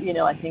time.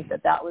 I think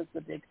that was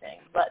the big thing.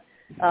 But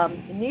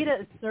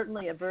NETA is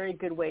certainly a very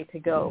good way to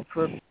go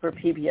for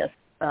PBS,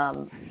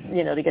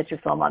 to get your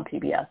film on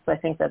PBS. I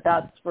think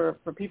that's for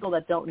people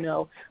that don't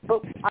know.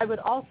 But I would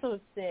also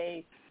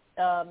say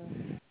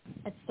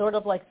it's sort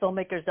of like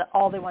filmmakers that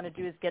all they want to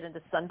do is get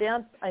into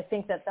Sundance. I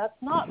think that's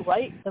not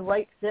the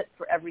right fit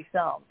for every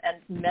film. And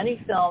many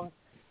films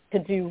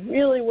could do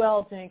really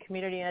well doing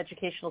community and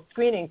educational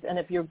screenings. And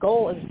if your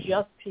goal is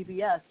just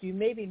PBS, you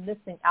may be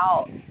missing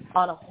out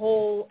on a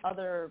whole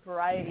other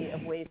variety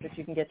of ways that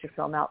you can get your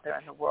film out there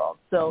in the world.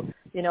 So,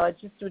 I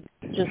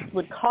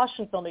would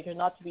caution filmmakers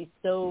not to be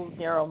so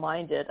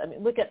narrow-minded. I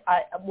mean, look at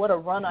what a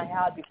run I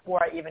had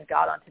before I even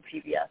got onto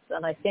PBS.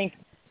 And I think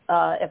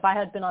if I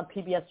had been on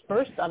PBS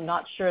first, I'm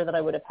not sure that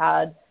I would have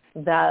had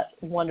that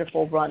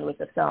wonderful run with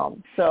the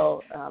film.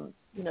 So,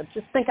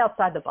 just think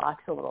outside the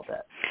box a little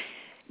bit.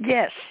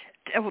 Yes.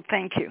 Oh,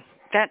 thank you.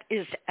 That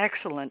is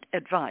excellent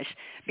advice,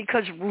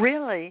 because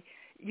really,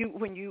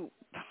 when you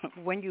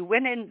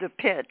went in the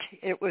pit,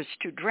 it was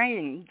to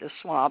drain the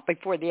swamp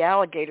before the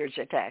alligators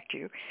attacked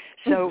you.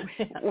 So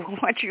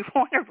what you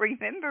want to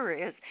remember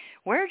is,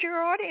 where's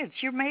your audience?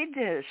 You made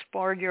this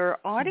for your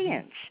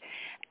audience.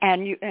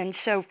 And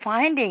so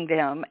finding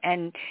them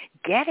and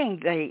getting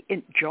the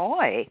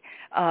joy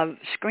of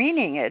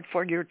screening it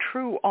for your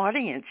true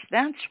audience,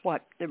 that's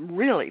what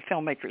really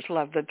filmmakers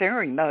love the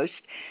very most.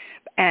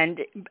 And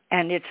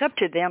it's up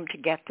to them to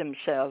get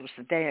themselves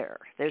there.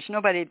 There's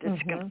nobody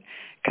that's going to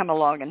come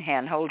along and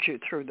handhold you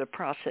through the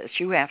process.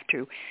 You have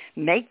to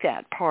make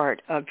that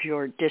part of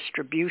your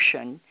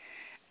distribution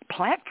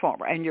platform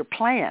and your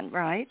plan,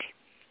 right?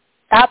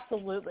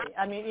 Absolutely.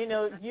 I mean,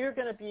 you're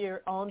going to be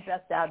your own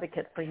best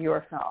advocate for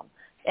your film.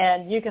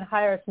 And you can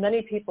hire as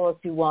many people as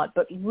you want,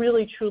 but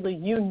really, truly,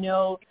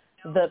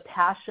 the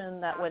passion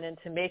that went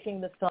into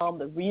making the film,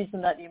 the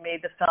reason that you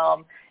made the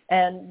film,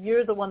 and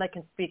you're the one that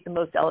can speak the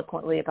most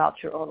eloquently about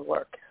your own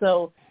work.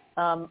 So,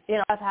 I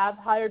have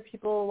hired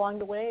people along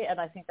the way, and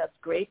I think that's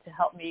great to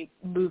help me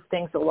move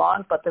things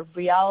along. But the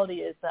reality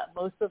is that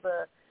most of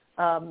the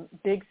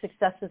big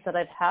successes that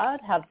I've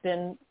had have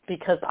been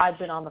because I've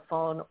been on the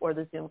phone or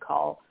the Zoom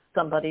call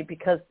somebody,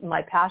 because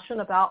my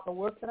passion about the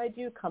work that I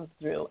do comes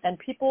through, and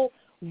people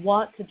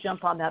want to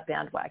jump on that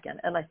bandwagon.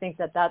 And I think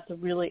that's a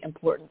really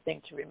important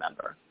thing to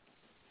remember.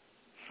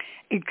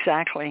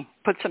 Exactly.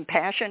 Put some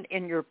passion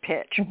in your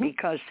pitch,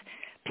 because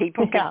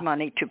people give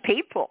money to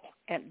people,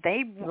 and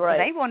they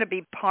want to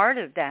be part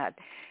of that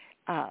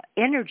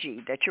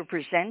energy that you're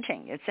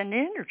presenting. It's an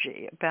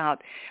energy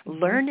about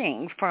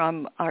learning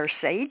from our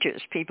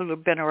sages, people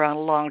who've been around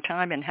a long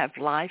time and have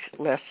life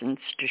lessons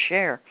to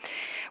share.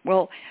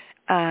 Well,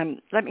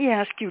 let me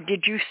ask you,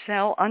 did you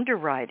sell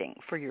underwriting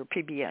for your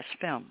PBS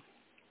film?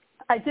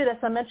 I did. As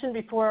I mentioned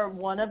before,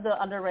 one of the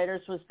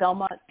underwriters was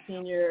Belmont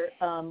Senior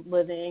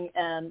Living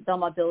and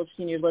Belmont Village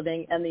Senior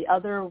Living, and the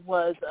other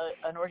was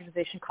an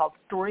organization called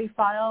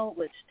Storyfile,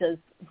 which does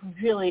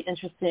really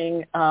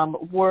interesting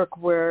work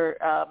where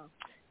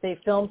they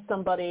film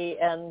somebody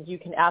and you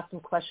can ask them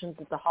questions.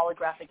 It's a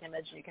holographic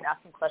image, and you can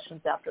ask them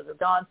questions after they're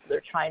gone. So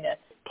they're trying to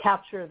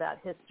capture that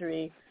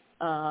history,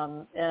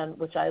 and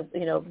which I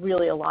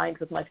really aligned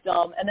with my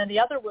film. And then the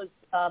other was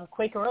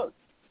Quaker Oats.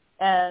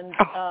 And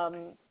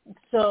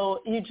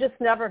so you just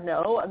never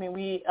know. I mean,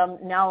 we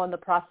now in the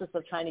process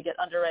of trying to get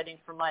underwriting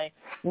for my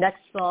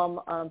next film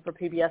for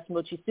PBS,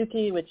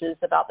 Mochisuki, which is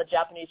about the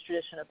Japanese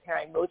tradition of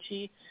pairing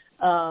mochi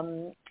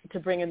to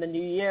bring in the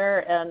new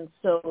year. And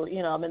so,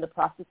 I'm in the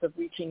process of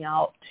reaching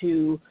out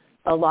to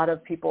a lot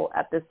of people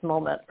at this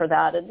moment for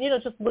that. And,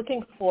 just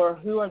looking for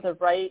who's the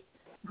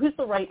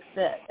right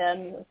fit.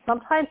 And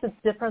sometimes it's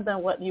different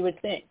than what you would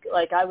think.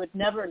 Like, I would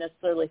never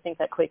necessarily think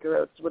that Quaker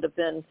Oats would have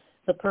been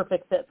the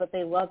perfect fit, but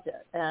they loved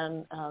it.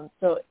 And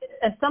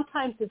and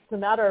sometimes it's a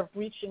matter of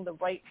reaching the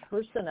right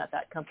person at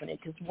that company,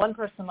 because one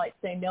person might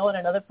say no and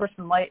another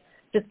person might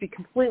just be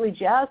completely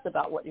jazzed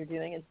about what you're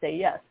doing and say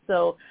yes.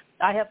 So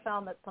I have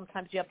found that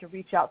sometimes you have to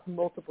reach out to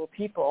multiple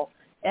people.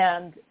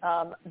 And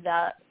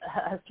that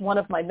has one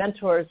of my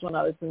mentors when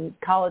I was in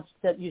college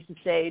that used to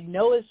say,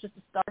 no is just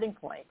a starting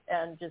point,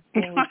 and just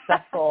being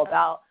respectful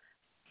about,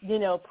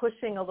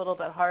 pushing a little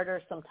bit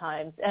harder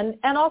sometimes, and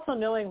also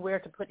knowing where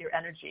to put your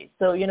energy.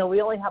 So,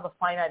 we only have a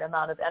finite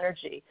amount of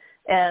energy,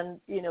 and,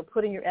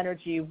 putting your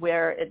energy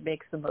where it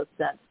makes the most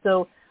sense.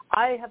 So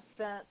I have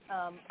spent,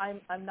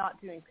 I'm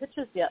not doing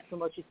pitches yet for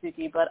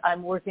Mochisuki, but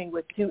I'm working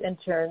with 2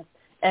 interns,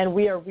 and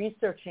we are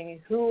researching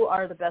who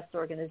are the best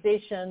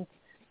organizations.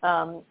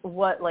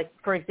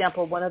 For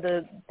example, one of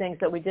the things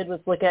that we did was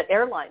look at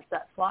airlines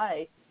that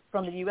fly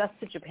from the U.S.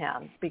 to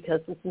Japan,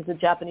 because this is a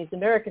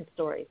Japanese-American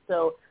story.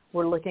 So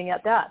we're looking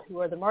at that. Who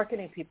are the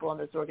marketing people in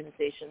those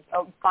organizations?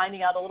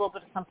 Finding out a little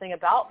bit of something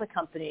about the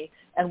company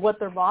and what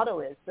their motto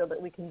is so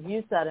that we can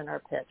use that in our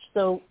pitch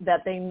so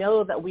that they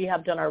know that we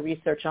have done our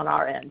research on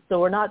our end. So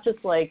we're not just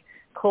like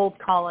cold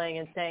calling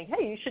and saying,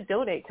 hey, you should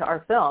donate to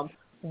our film.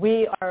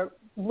 We are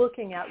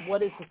looking at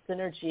what is the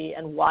synergy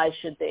and why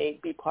should they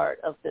be part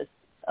of this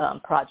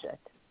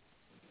project.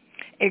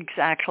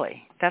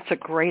 Exactly. That's a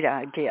great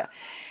idea.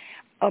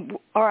 All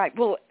right.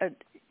 Well,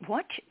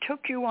 what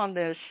took you on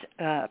this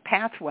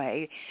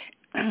pathway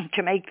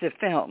to make the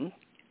film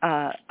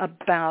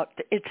about,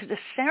 it's the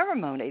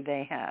ceremony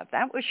they have.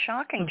 That was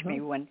shocking to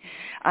me when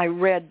I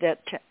read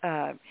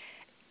that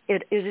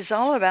it is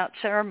all about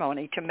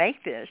ceremony to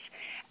make this,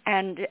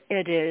 and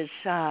it is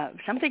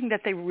something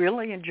that they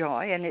really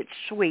enjoy, and it's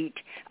sweet.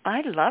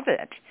 I love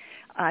it.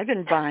 I've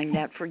been buying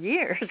that for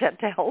years at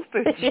the health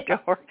food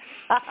store.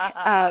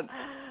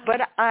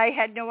 But I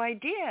had no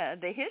idea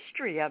the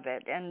history of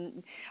it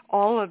and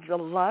all of the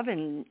love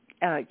and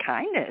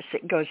kindness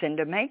that goes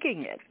into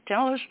making it.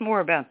 Tell us more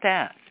about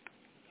that.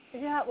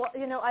 Yeah, well,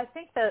 I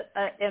think that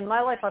in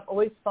my life I've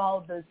always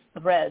followed those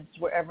threads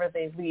wherever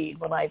they lead.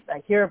 When I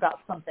hear about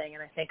something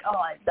and I think,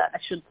 I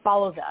should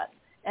follow that.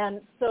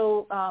 And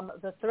so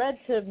the thread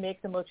to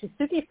make the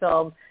Mochizuki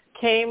film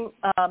came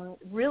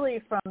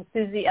really from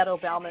Susie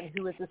Edo-Bauman,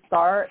 who was a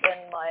star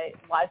in my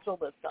Lives Will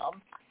Live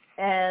film.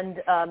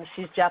 And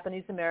she's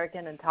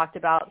Japanese-American and talked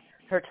about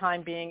her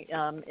time being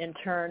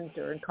interned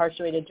or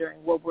incarcerated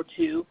during World War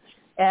II.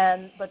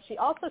 But she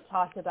also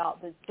talked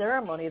about the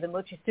ceremony, the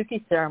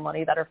Mochizuki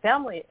ceremony that her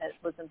family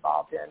was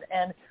involved in.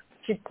 And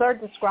she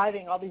started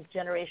describing all these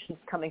generations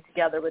coming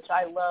together, which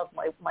I love.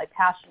 My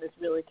passion is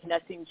really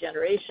connecting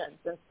generations.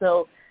 And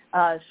so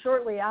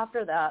shortly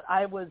after that,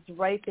 I was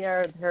right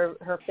there.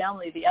 Her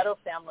family, the Edo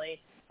family,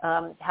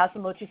 has a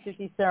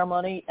Mochizuki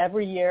ceremony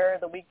every year,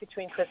 the week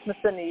between Christmas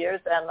and New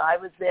Year's, and I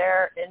was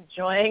there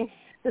enjoying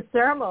the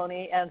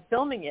ceremony and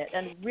filming it.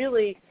 And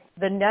really,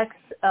 the next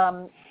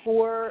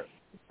 4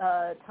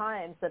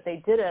 times that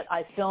they did it,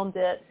 I filmed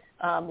it.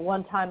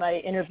 One time I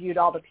interviewed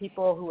all the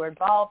people who were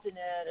involved in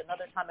it.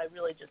 Another time I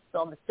really just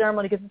filmed the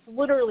ceremony because it's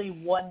literally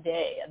one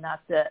day, and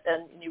that's it.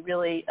 And you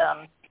really,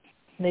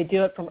 they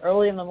do it from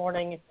early in the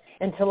morning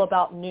until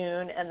about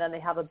noon, and then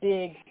they have a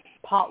big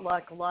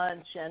potluck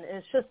lunch, and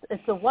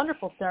it's a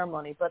wonderful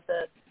ceremony. But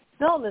the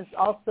film is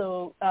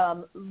also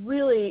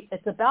really,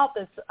 it's about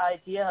this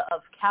idea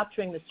of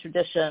capturing this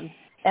tradition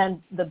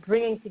and the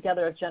bringing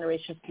together of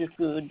generations through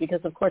food, because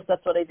of course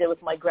that's what I did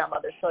with my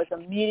grandmother. So I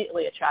was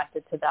immediately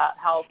attracted to that,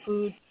 how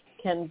food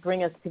can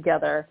bring us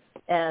together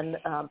and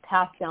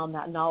pass down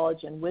that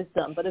knowledge and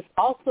wisdom. But it's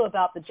also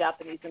about the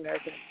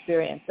Japanese-American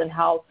experience and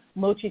how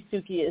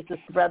Mochizuki is the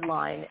thread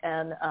line,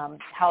 and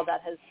how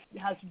that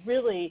has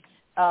really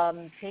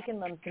taken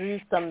them through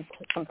some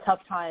tough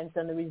times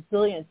and the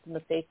resilience in the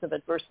face of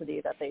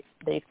adversity that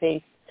they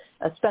faced,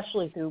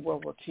 especially through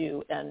World War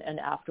II and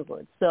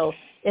afterwards. So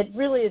it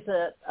really is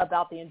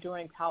about the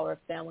enduring power of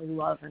family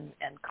love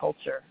and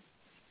culture.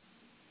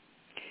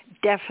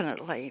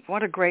 Definitely.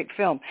 What a great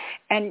film.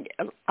 And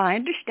I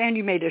understand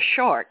you made a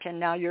short, and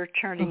now you're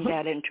turning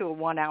that into a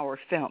 1-hour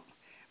film,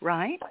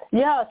 right?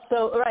 Yeah,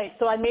 so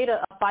I made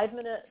a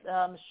 5-minute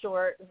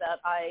short that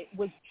I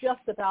was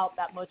just about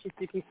that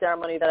Mochizuki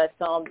ceremony that I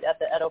filmed at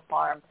the Edo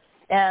farm.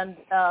 And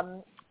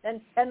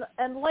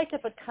liked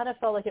it, but kind of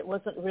felt like it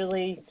wasn't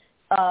really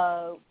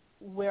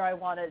where I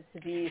wanted it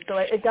to be. So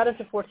it got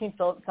into 14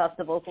 film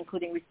festivals,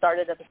 including we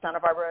started at the Santa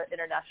Barbara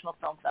International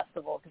Film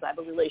Festival because I have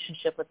a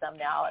relationship with them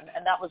now.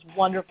 And that was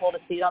wonderful to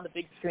see it on the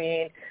big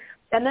screen.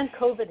 And then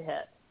COVID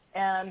hit.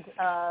 And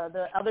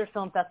the other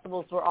film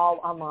festivals were all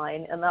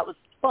online, and that was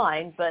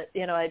fine. But,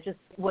 I just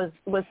was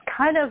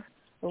kind of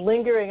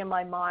lingering in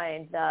my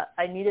mind that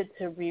I needed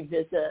to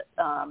revisit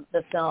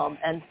the film.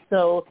 And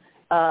so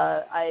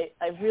I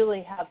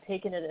really have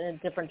taken it in a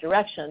different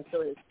direction.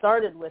 So it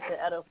started with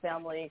the Edo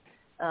family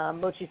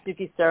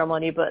Mochizuki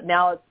ceremony, but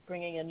now it's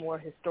bringing in more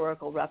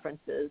historical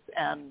references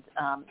and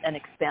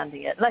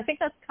expanding it. And I think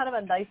that's kind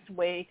of a nice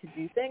way to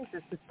do things,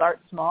 is to start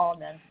small,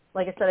 and then,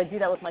 like I said, I do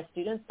that with my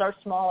students, start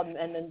small and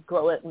then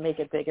grow it and make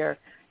it bigger.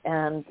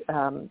 And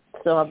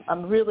so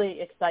I'm really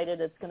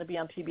excited. It's going to be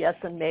on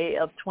PBS in May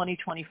of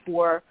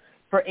 2024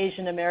 for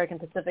Asian American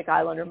Pacific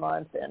Islander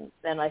Month,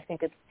 and I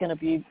think it's going to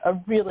be a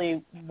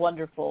really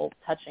wonderful,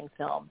 touching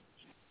film.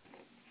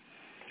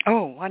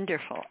 Oh,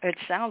 wonderful. It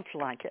sounds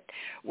like it.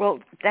 Well,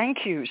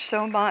 thank you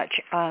so much.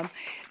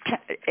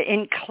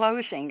 In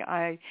closing,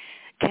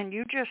 can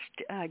you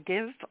just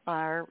give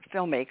our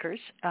filmmakers,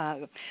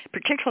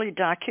 particularly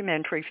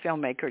documentary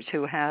filmmakers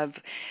who have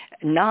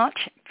not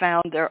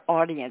found their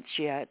audience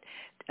yet,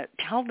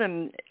 tell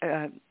them,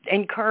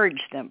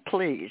 encourage them,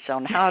 please,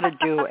 on how to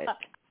do it?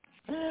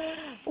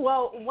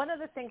 Well, one of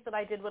the things that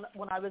I did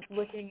when I was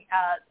looking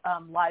at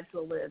Lives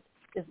Will Live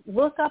is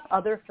look up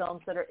other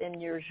films that are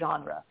in your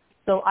genre.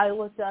 So I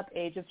looked up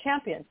Age of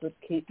Champions, with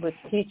Keith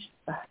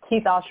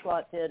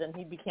Oshwat did, and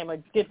he became a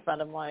good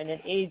friend of mine,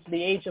 and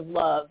The Age of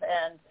Love,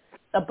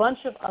 a bunch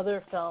of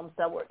other films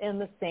that were in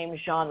the same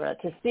genre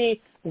to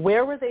see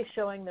where were they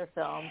showing their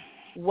film,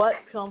 what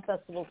film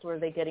festivals were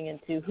they getting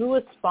into, who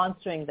was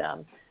sponsoring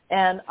them.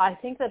 And I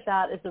think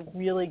that is a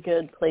really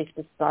good place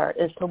to start,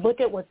 is to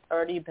look at what's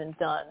already been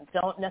done.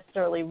 Don't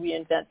necessarily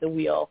reinvent the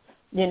wheel,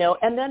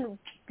 and then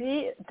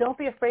don't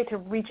be afraid to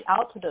reach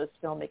out to those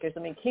filmmakers.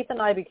 I mean, Keith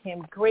and I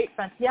became great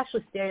friends. He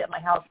actually stayed at my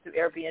house through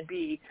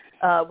Airbnb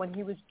when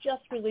he was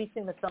just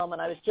releasing the film,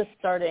 and I was just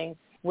starting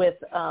with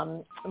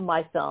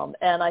my film.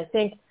 And I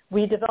think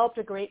we developed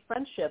a great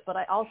friendship, but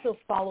I also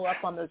follow up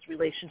on those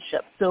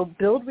relationships. So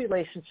build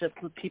relationships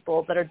with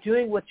people that are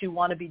doing what you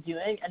want to be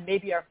doing and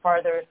maybe are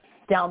farther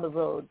down the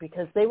road,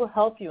 because they will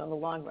help you in the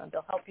long run.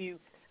 They'll help you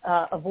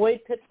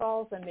avoid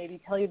pitfalls and maybe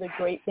tell you the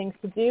great things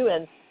to do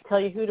and tell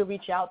you who to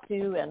reach out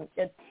to. And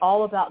it's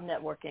all about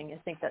networking.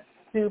 I think that's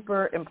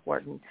super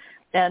important.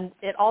 And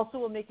it also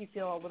will make you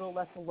feel a little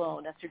less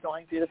alone as you're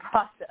going through the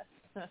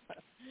process.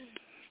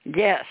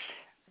 Yes.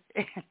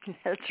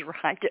 That's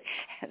right.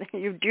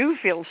 You do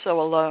feel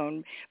so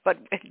alone. But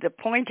the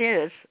point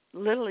is,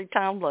 Lily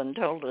Tomlin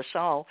told us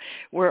all,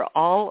 we're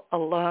all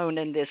alone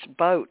in this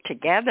boat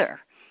together.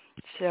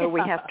 So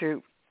we have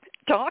to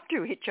talk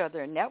to each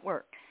other and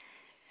network.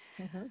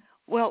 Mm-hmm.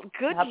 Well,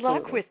 good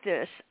luck with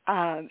this.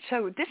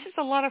 So this is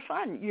a lot of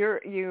fun.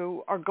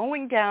 You are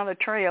going down a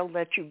trail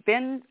that you've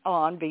been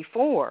on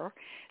before.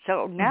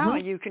 So now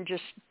you can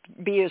just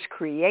be as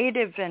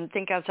creative and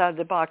think outside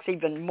the box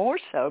even more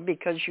so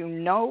because you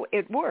know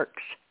it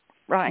works,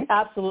 right?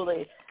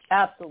 Absolutely.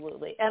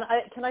 Absolutely. And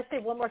can I say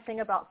one more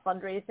thing about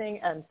fundraising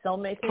and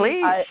filmmaking?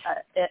 Please.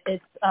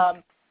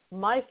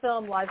 My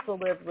film, Lives Will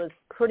Live, was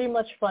pretty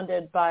much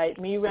funded by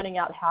me renting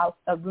out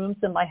rooms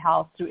in my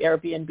house through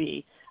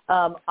Airbnb.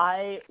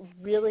 I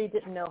really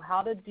didn't know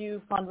how to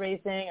do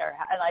fundraising,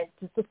 and I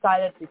just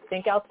decided to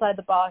think outside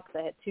the box.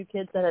 I had 2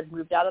 kids that had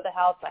moved out of the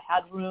house. I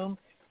had room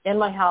in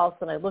my house,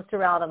 and I looked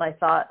around and I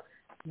thought,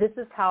 this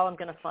is how I'm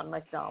going to fund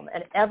my film.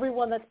 And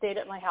everyone that stayed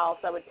at my house,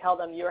 I would tell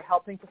them, you're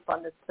helping to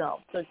fund this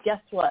film. So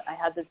guess what? I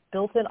had this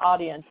built-in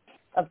audience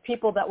of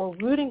people that were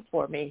rooting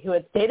for me, who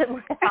had stayed at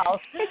my house,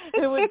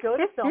 who would go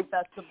to film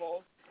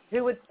festivals,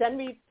 who would send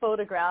me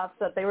photographs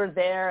that they were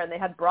there and they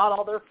had brought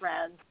all their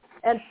friends.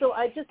 And so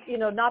I just,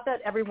 not that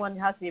everyone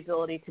has the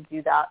ability to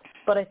do that,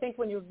 but I think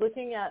when you're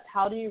looking at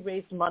how do you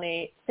raise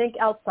money, think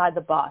outside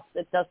the box.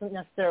 It doesn't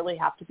necessarily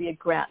have to be a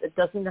grant. It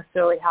doesn't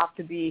necessarily have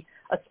to be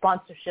a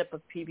sponsorship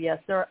of PBS.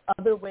 There are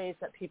other ways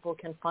that people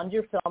can fund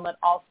your film and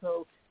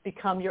also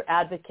become your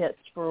advocates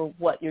for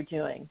what you're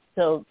doing.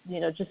 So,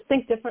 just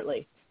think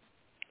differently.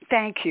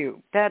 Thank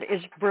you. That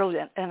is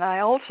brilliant. And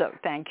I also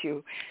thank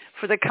you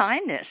for the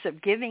kindness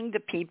of giving the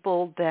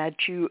people that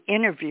you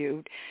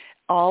interviewed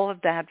all of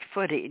that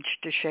footage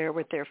to share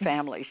with their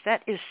families.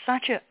 That is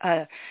such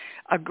a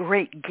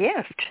great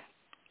gift.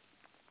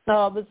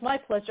 Oh, it was my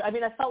pleasure. I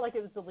mean, I felt like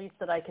it was the least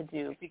that I could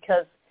do,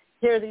 because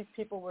here these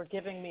people were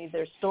giving me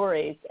their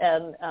stories,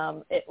 and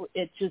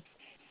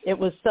it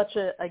was such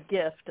a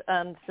gift.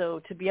 And so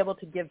to be able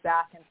to give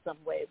back in some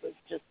way was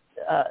just,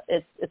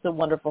 it's a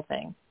wonderful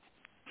thing.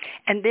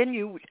 And then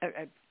you,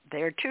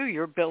 there too,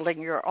 you're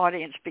building your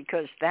audience,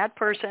 because that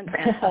person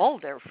and all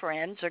their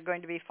friends are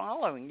going to be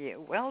following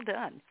you. Well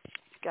done,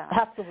 Scott.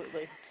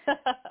 Absolutely.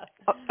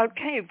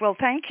 Okay, well,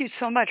 thank you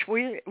so much.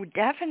 We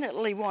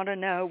definitely want to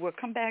know. We'll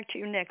come back to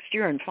you next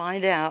year and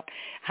find out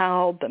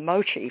how the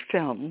Mochi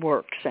film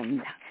works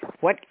and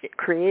what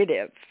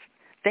creative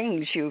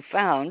things you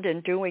found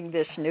in doing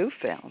this new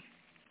film.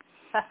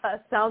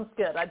 Sounds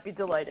good. I'd be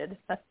delighted.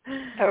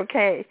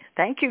 Okay.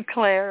 Thank you,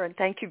 Claire, and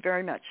thank you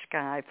very much,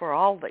 Sky, for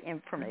all the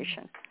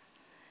information.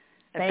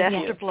 Thank best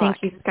you. of luck.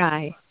 Thank you,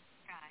 Sky.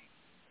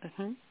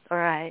 Mm-hmm. All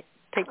right.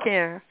 Take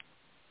care.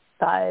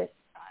 Bye.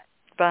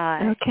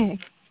 Bye. Okay.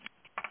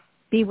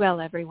 Be well,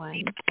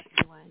 everyone.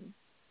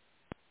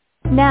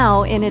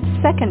 Now, in its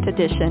second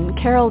edition,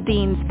 Carol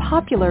Dean's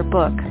popular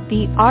book,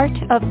 The Art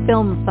of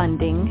Film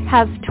Funding,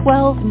 has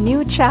 12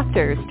 new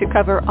chapters to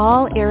cover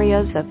all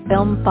areas of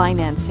film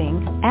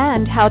financing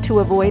and how to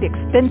avoid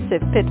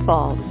expensive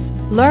pitfalls.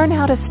 Learn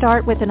how to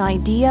start with an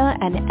idea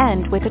and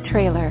end with a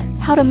trailer,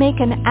 how to make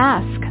an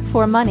ask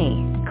for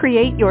money,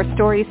 create your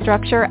story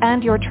structure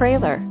and your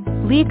trailer,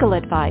 legal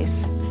advice,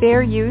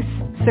 fair use,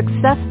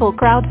 successful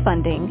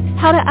crowdfunding,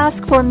 how to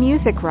ask for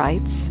music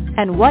rights,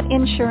 and what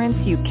insurance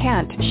you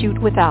can't shoot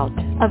without.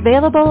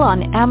 Available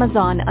on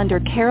Amazon under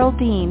Carol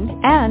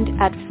Dean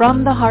and at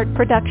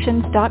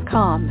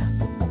FromTheHeartProductions.com.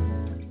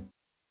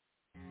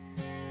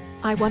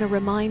 I want to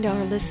remind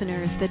our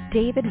listeners that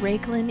David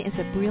Rakelin is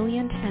a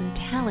brilliant and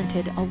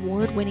talented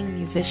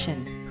award-winning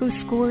musician who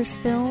scores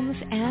films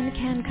and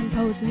can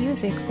compose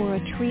music for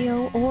a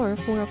trio or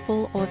for a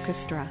full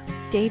orchestra.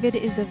 David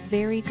is a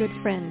very good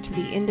friend to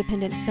the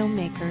independent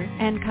filmmaker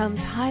and comes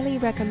highly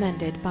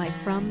recommended by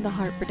From the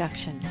Heart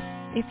Productions.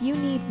 If you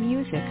need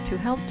music to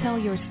help tell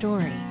your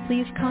story,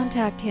 please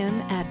contact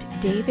him at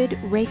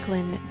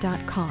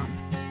davidrakelin.com.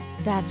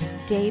 That's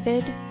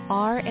David,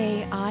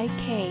 RAIKLEN.com.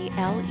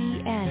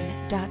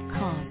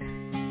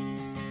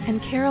 And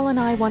Carol and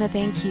I want to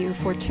thank you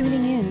for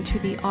tuning in to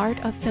The Art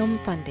of Film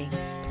Funding.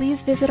 Please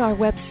visit our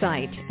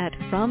website at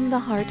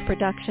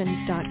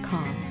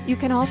FromTheHeartProductions.com. You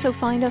can also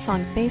find us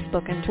on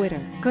Facebook and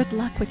Twitter. Good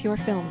luck with your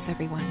films,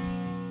 everyone.